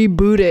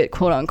reboot it,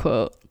 quote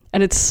unquote.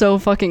 And it's so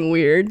fucking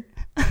weird.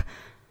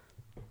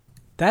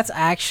 That's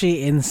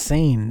actually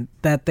insane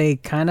that they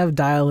kind of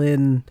dial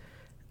in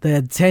the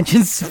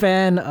attention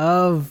span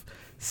of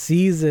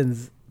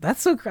seasons.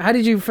 That's so. How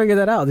did you figure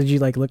that out? Did you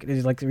like look? Did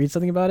you like read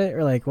something about it,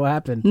 or like what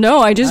happened?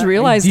 No, I just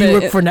realized. Do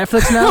you work for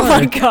Netflix now? Oh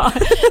my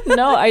god!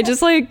 No, I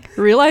just like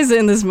realized it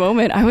in this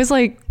moment. I was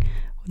like,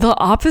 the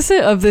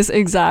opposite of this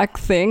exact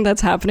thing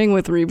that's happening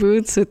with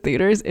reboots at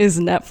theaters is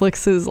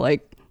Netflix's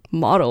like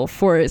model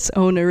for its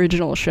own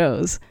original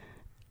shows.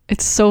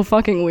 It's so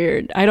fucking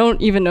weird. I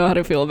don't even know how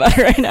to feel about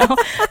it right now.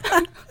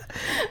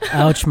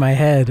 Ouch, my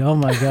head. Oh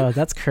my god,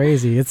 that's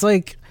crazy. It's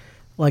like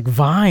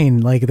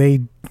Vine, like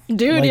they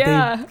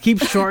they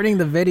keep shortening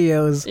the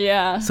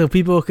videos, so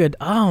people could.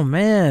 Oh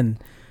man,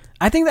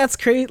 I think that's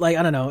crazy. Like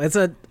I don't know, it's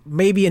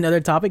maybe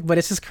another topic, but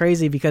it's just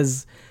crazy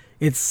because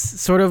it's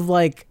sort of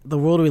like the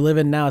world we live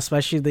in now,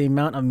 especially the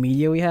amount of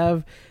media we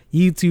have: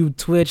 YouTube,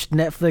 Twitch,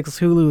 Netflix,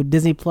 Hulu,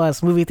 Disney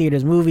Plus, movie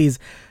theaters, movies,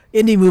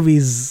 indie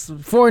movies,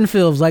 foreign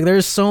films. Like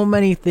there's so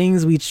many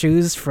things we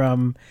choose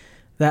from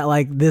that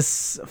like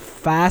this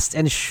fast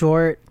and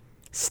short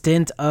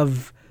stint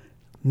of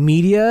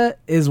media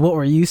is what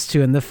we're used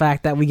to, and the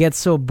fact that we get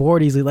so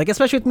bored easily, like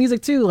especially with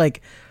music too,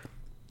 like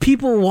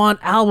people want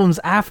albums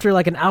after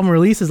like an album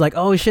releases, like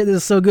oh shit, this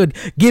is so good,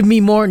 give me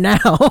more now.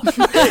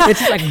 It's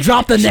just like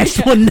drop the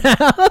next one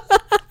now.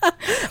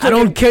 I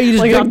don't care. You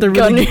just like dropped the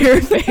gun really to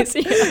your face.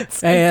 Yeah,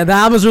 Hey, the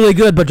album's really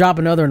good, but drop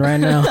another one right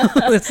now.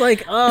 It's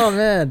like, oh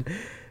man,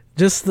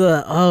 just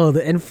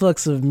the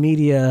influx of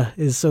media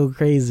is so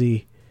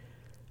crazy.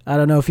 I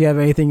don't know if you have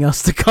anything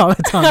else to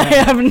comment on. I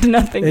That. have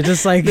nothing. It's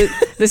just like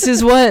this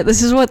is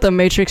what the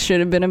Matrix should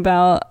have been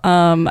about.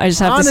 I just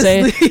have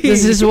Honestly. to say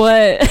this is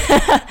what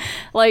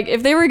like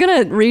if they were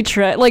gonna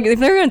retread, like if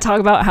they were gonna talk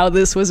about how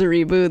this was a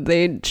reboot,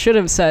 they should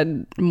have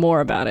said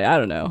more about it. I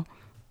don't know.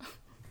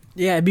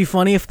 yeah, it'd be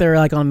funny if they're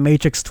like on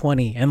Matrix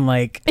 20 and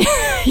like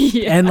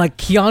Yeah. and like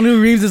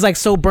Keanu Reeves is like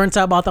so burnt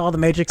out about all the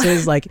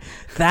Matrixes, like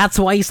that's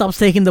why he stops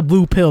taking the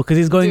blue pill because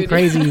he's going Dude.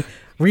 crazy.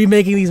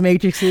 Remaking these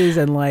Matrixes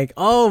and like,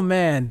 oh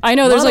man, I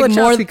know there's Lana like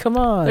more. Wachowski, come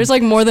on, There's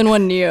like more than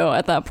one Neo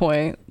at that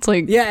point. It's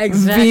like yeah,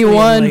 exactly.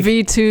 V1, like,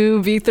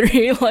 V2,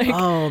 V3. Like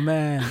oh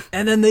man,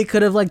 and then they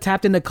could have like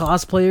tapped into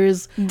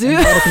cosplayers, Dude.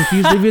 and got it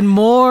confused even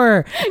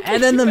more.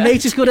 And then the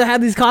Matrix could have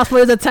had these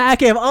cosplayers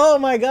attack him. Oh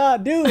my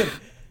god, dude,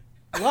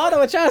 Lana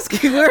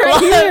Wachowski, we're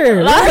right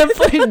here. Lana,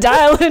 please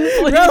dial in,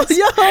 please.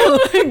 Yo,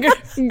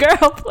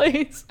 Girl,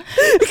 please.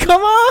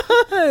 come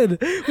on,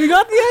 we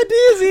got the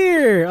ideas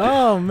here.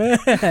 Oh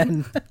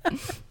man.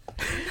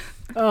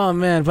 Oh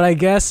man, but I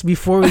guess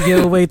before we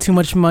give away too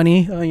much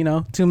money,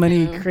 too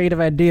many creative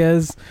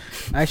ideas,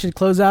 I should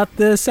close out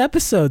this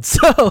episode.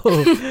 So,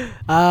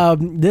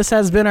 this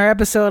has been our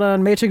episode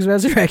on Matrix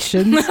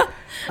Resurrections.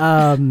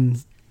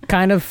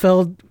 Kind of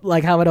felt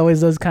like how it always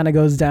does, kind of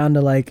goes down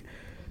to like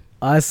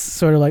us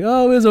sort of like,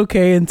 oh, it was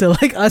okay, until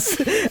like us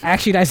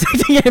actually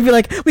dissecting it and be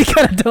like, we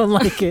kind of don't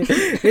like it.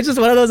 It's just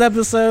one of those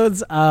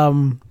episodes.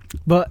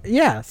 But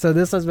yeah, so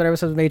this has been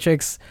episode of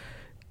Matrix.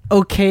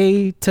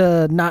 Okay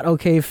to not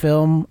okay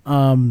film.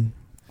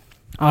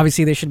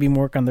 Obviously there should be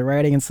more work on the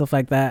writing and stuff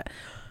like that.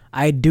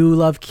 I do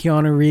love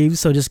Keanu Reeves,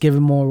 so just give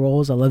him more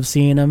roles. I love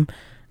seeing him.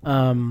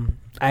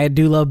 I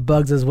do love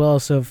Bugs as well,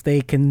 so if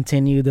they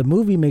continue the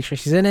movie, make sure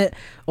she's in it,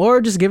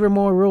 or just give her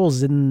more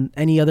roles in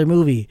any other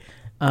movie.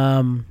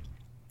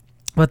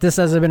 But this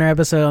has been our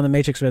episode on the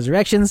Matrix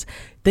Resurrections.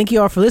 Thank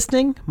you all for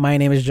listening. My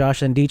name is Josh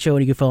Andicho, and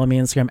you can follow me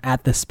on Instagram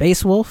at the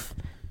Space Wolf.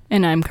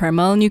 And I'm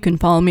Carmel, and you can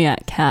follow me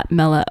at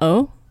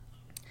CatMella0.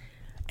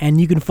 And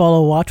you can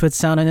follow Watch With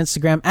Sound on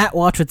Instagram at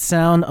Watch With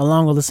Sound,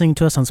 along with listening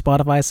to us on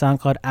Spotify,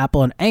 SoundCloud,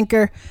 Apple, and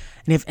Anchor.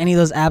 And if any of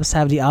those apps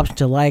have the option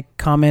to like,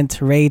 comment,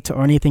 rate,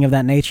 or anything of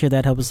that nature,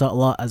 that helps us out a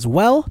lot as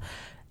well.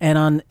 And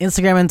on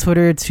Instagram and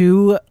Twitter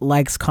too,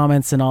 likes,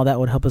 comments, and all that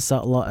would help us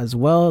out a lot as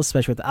well,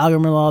 especially with the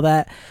algorithm and all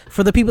that.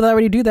 For the people that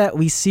already do that,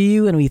 we see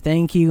you and we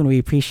thank you and we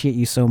appreciate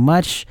you so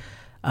much.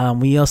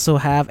 We also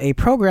have a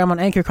program on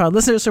Anchor called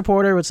Listener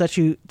Supporter, which lets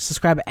you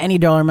subscribe at any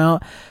dollar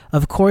amount.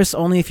 Of course,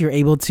 only if you're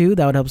able to.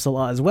 That would help us a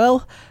lot as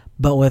well.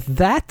 But with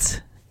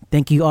that,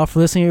 thank you all for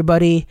listening,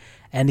 everybody,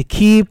 and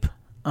keep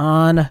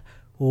on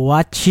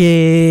watching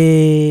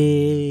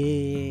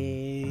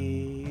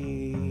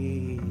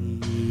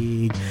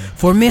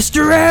for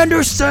Mr.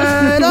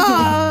 Anderson.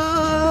 Oh!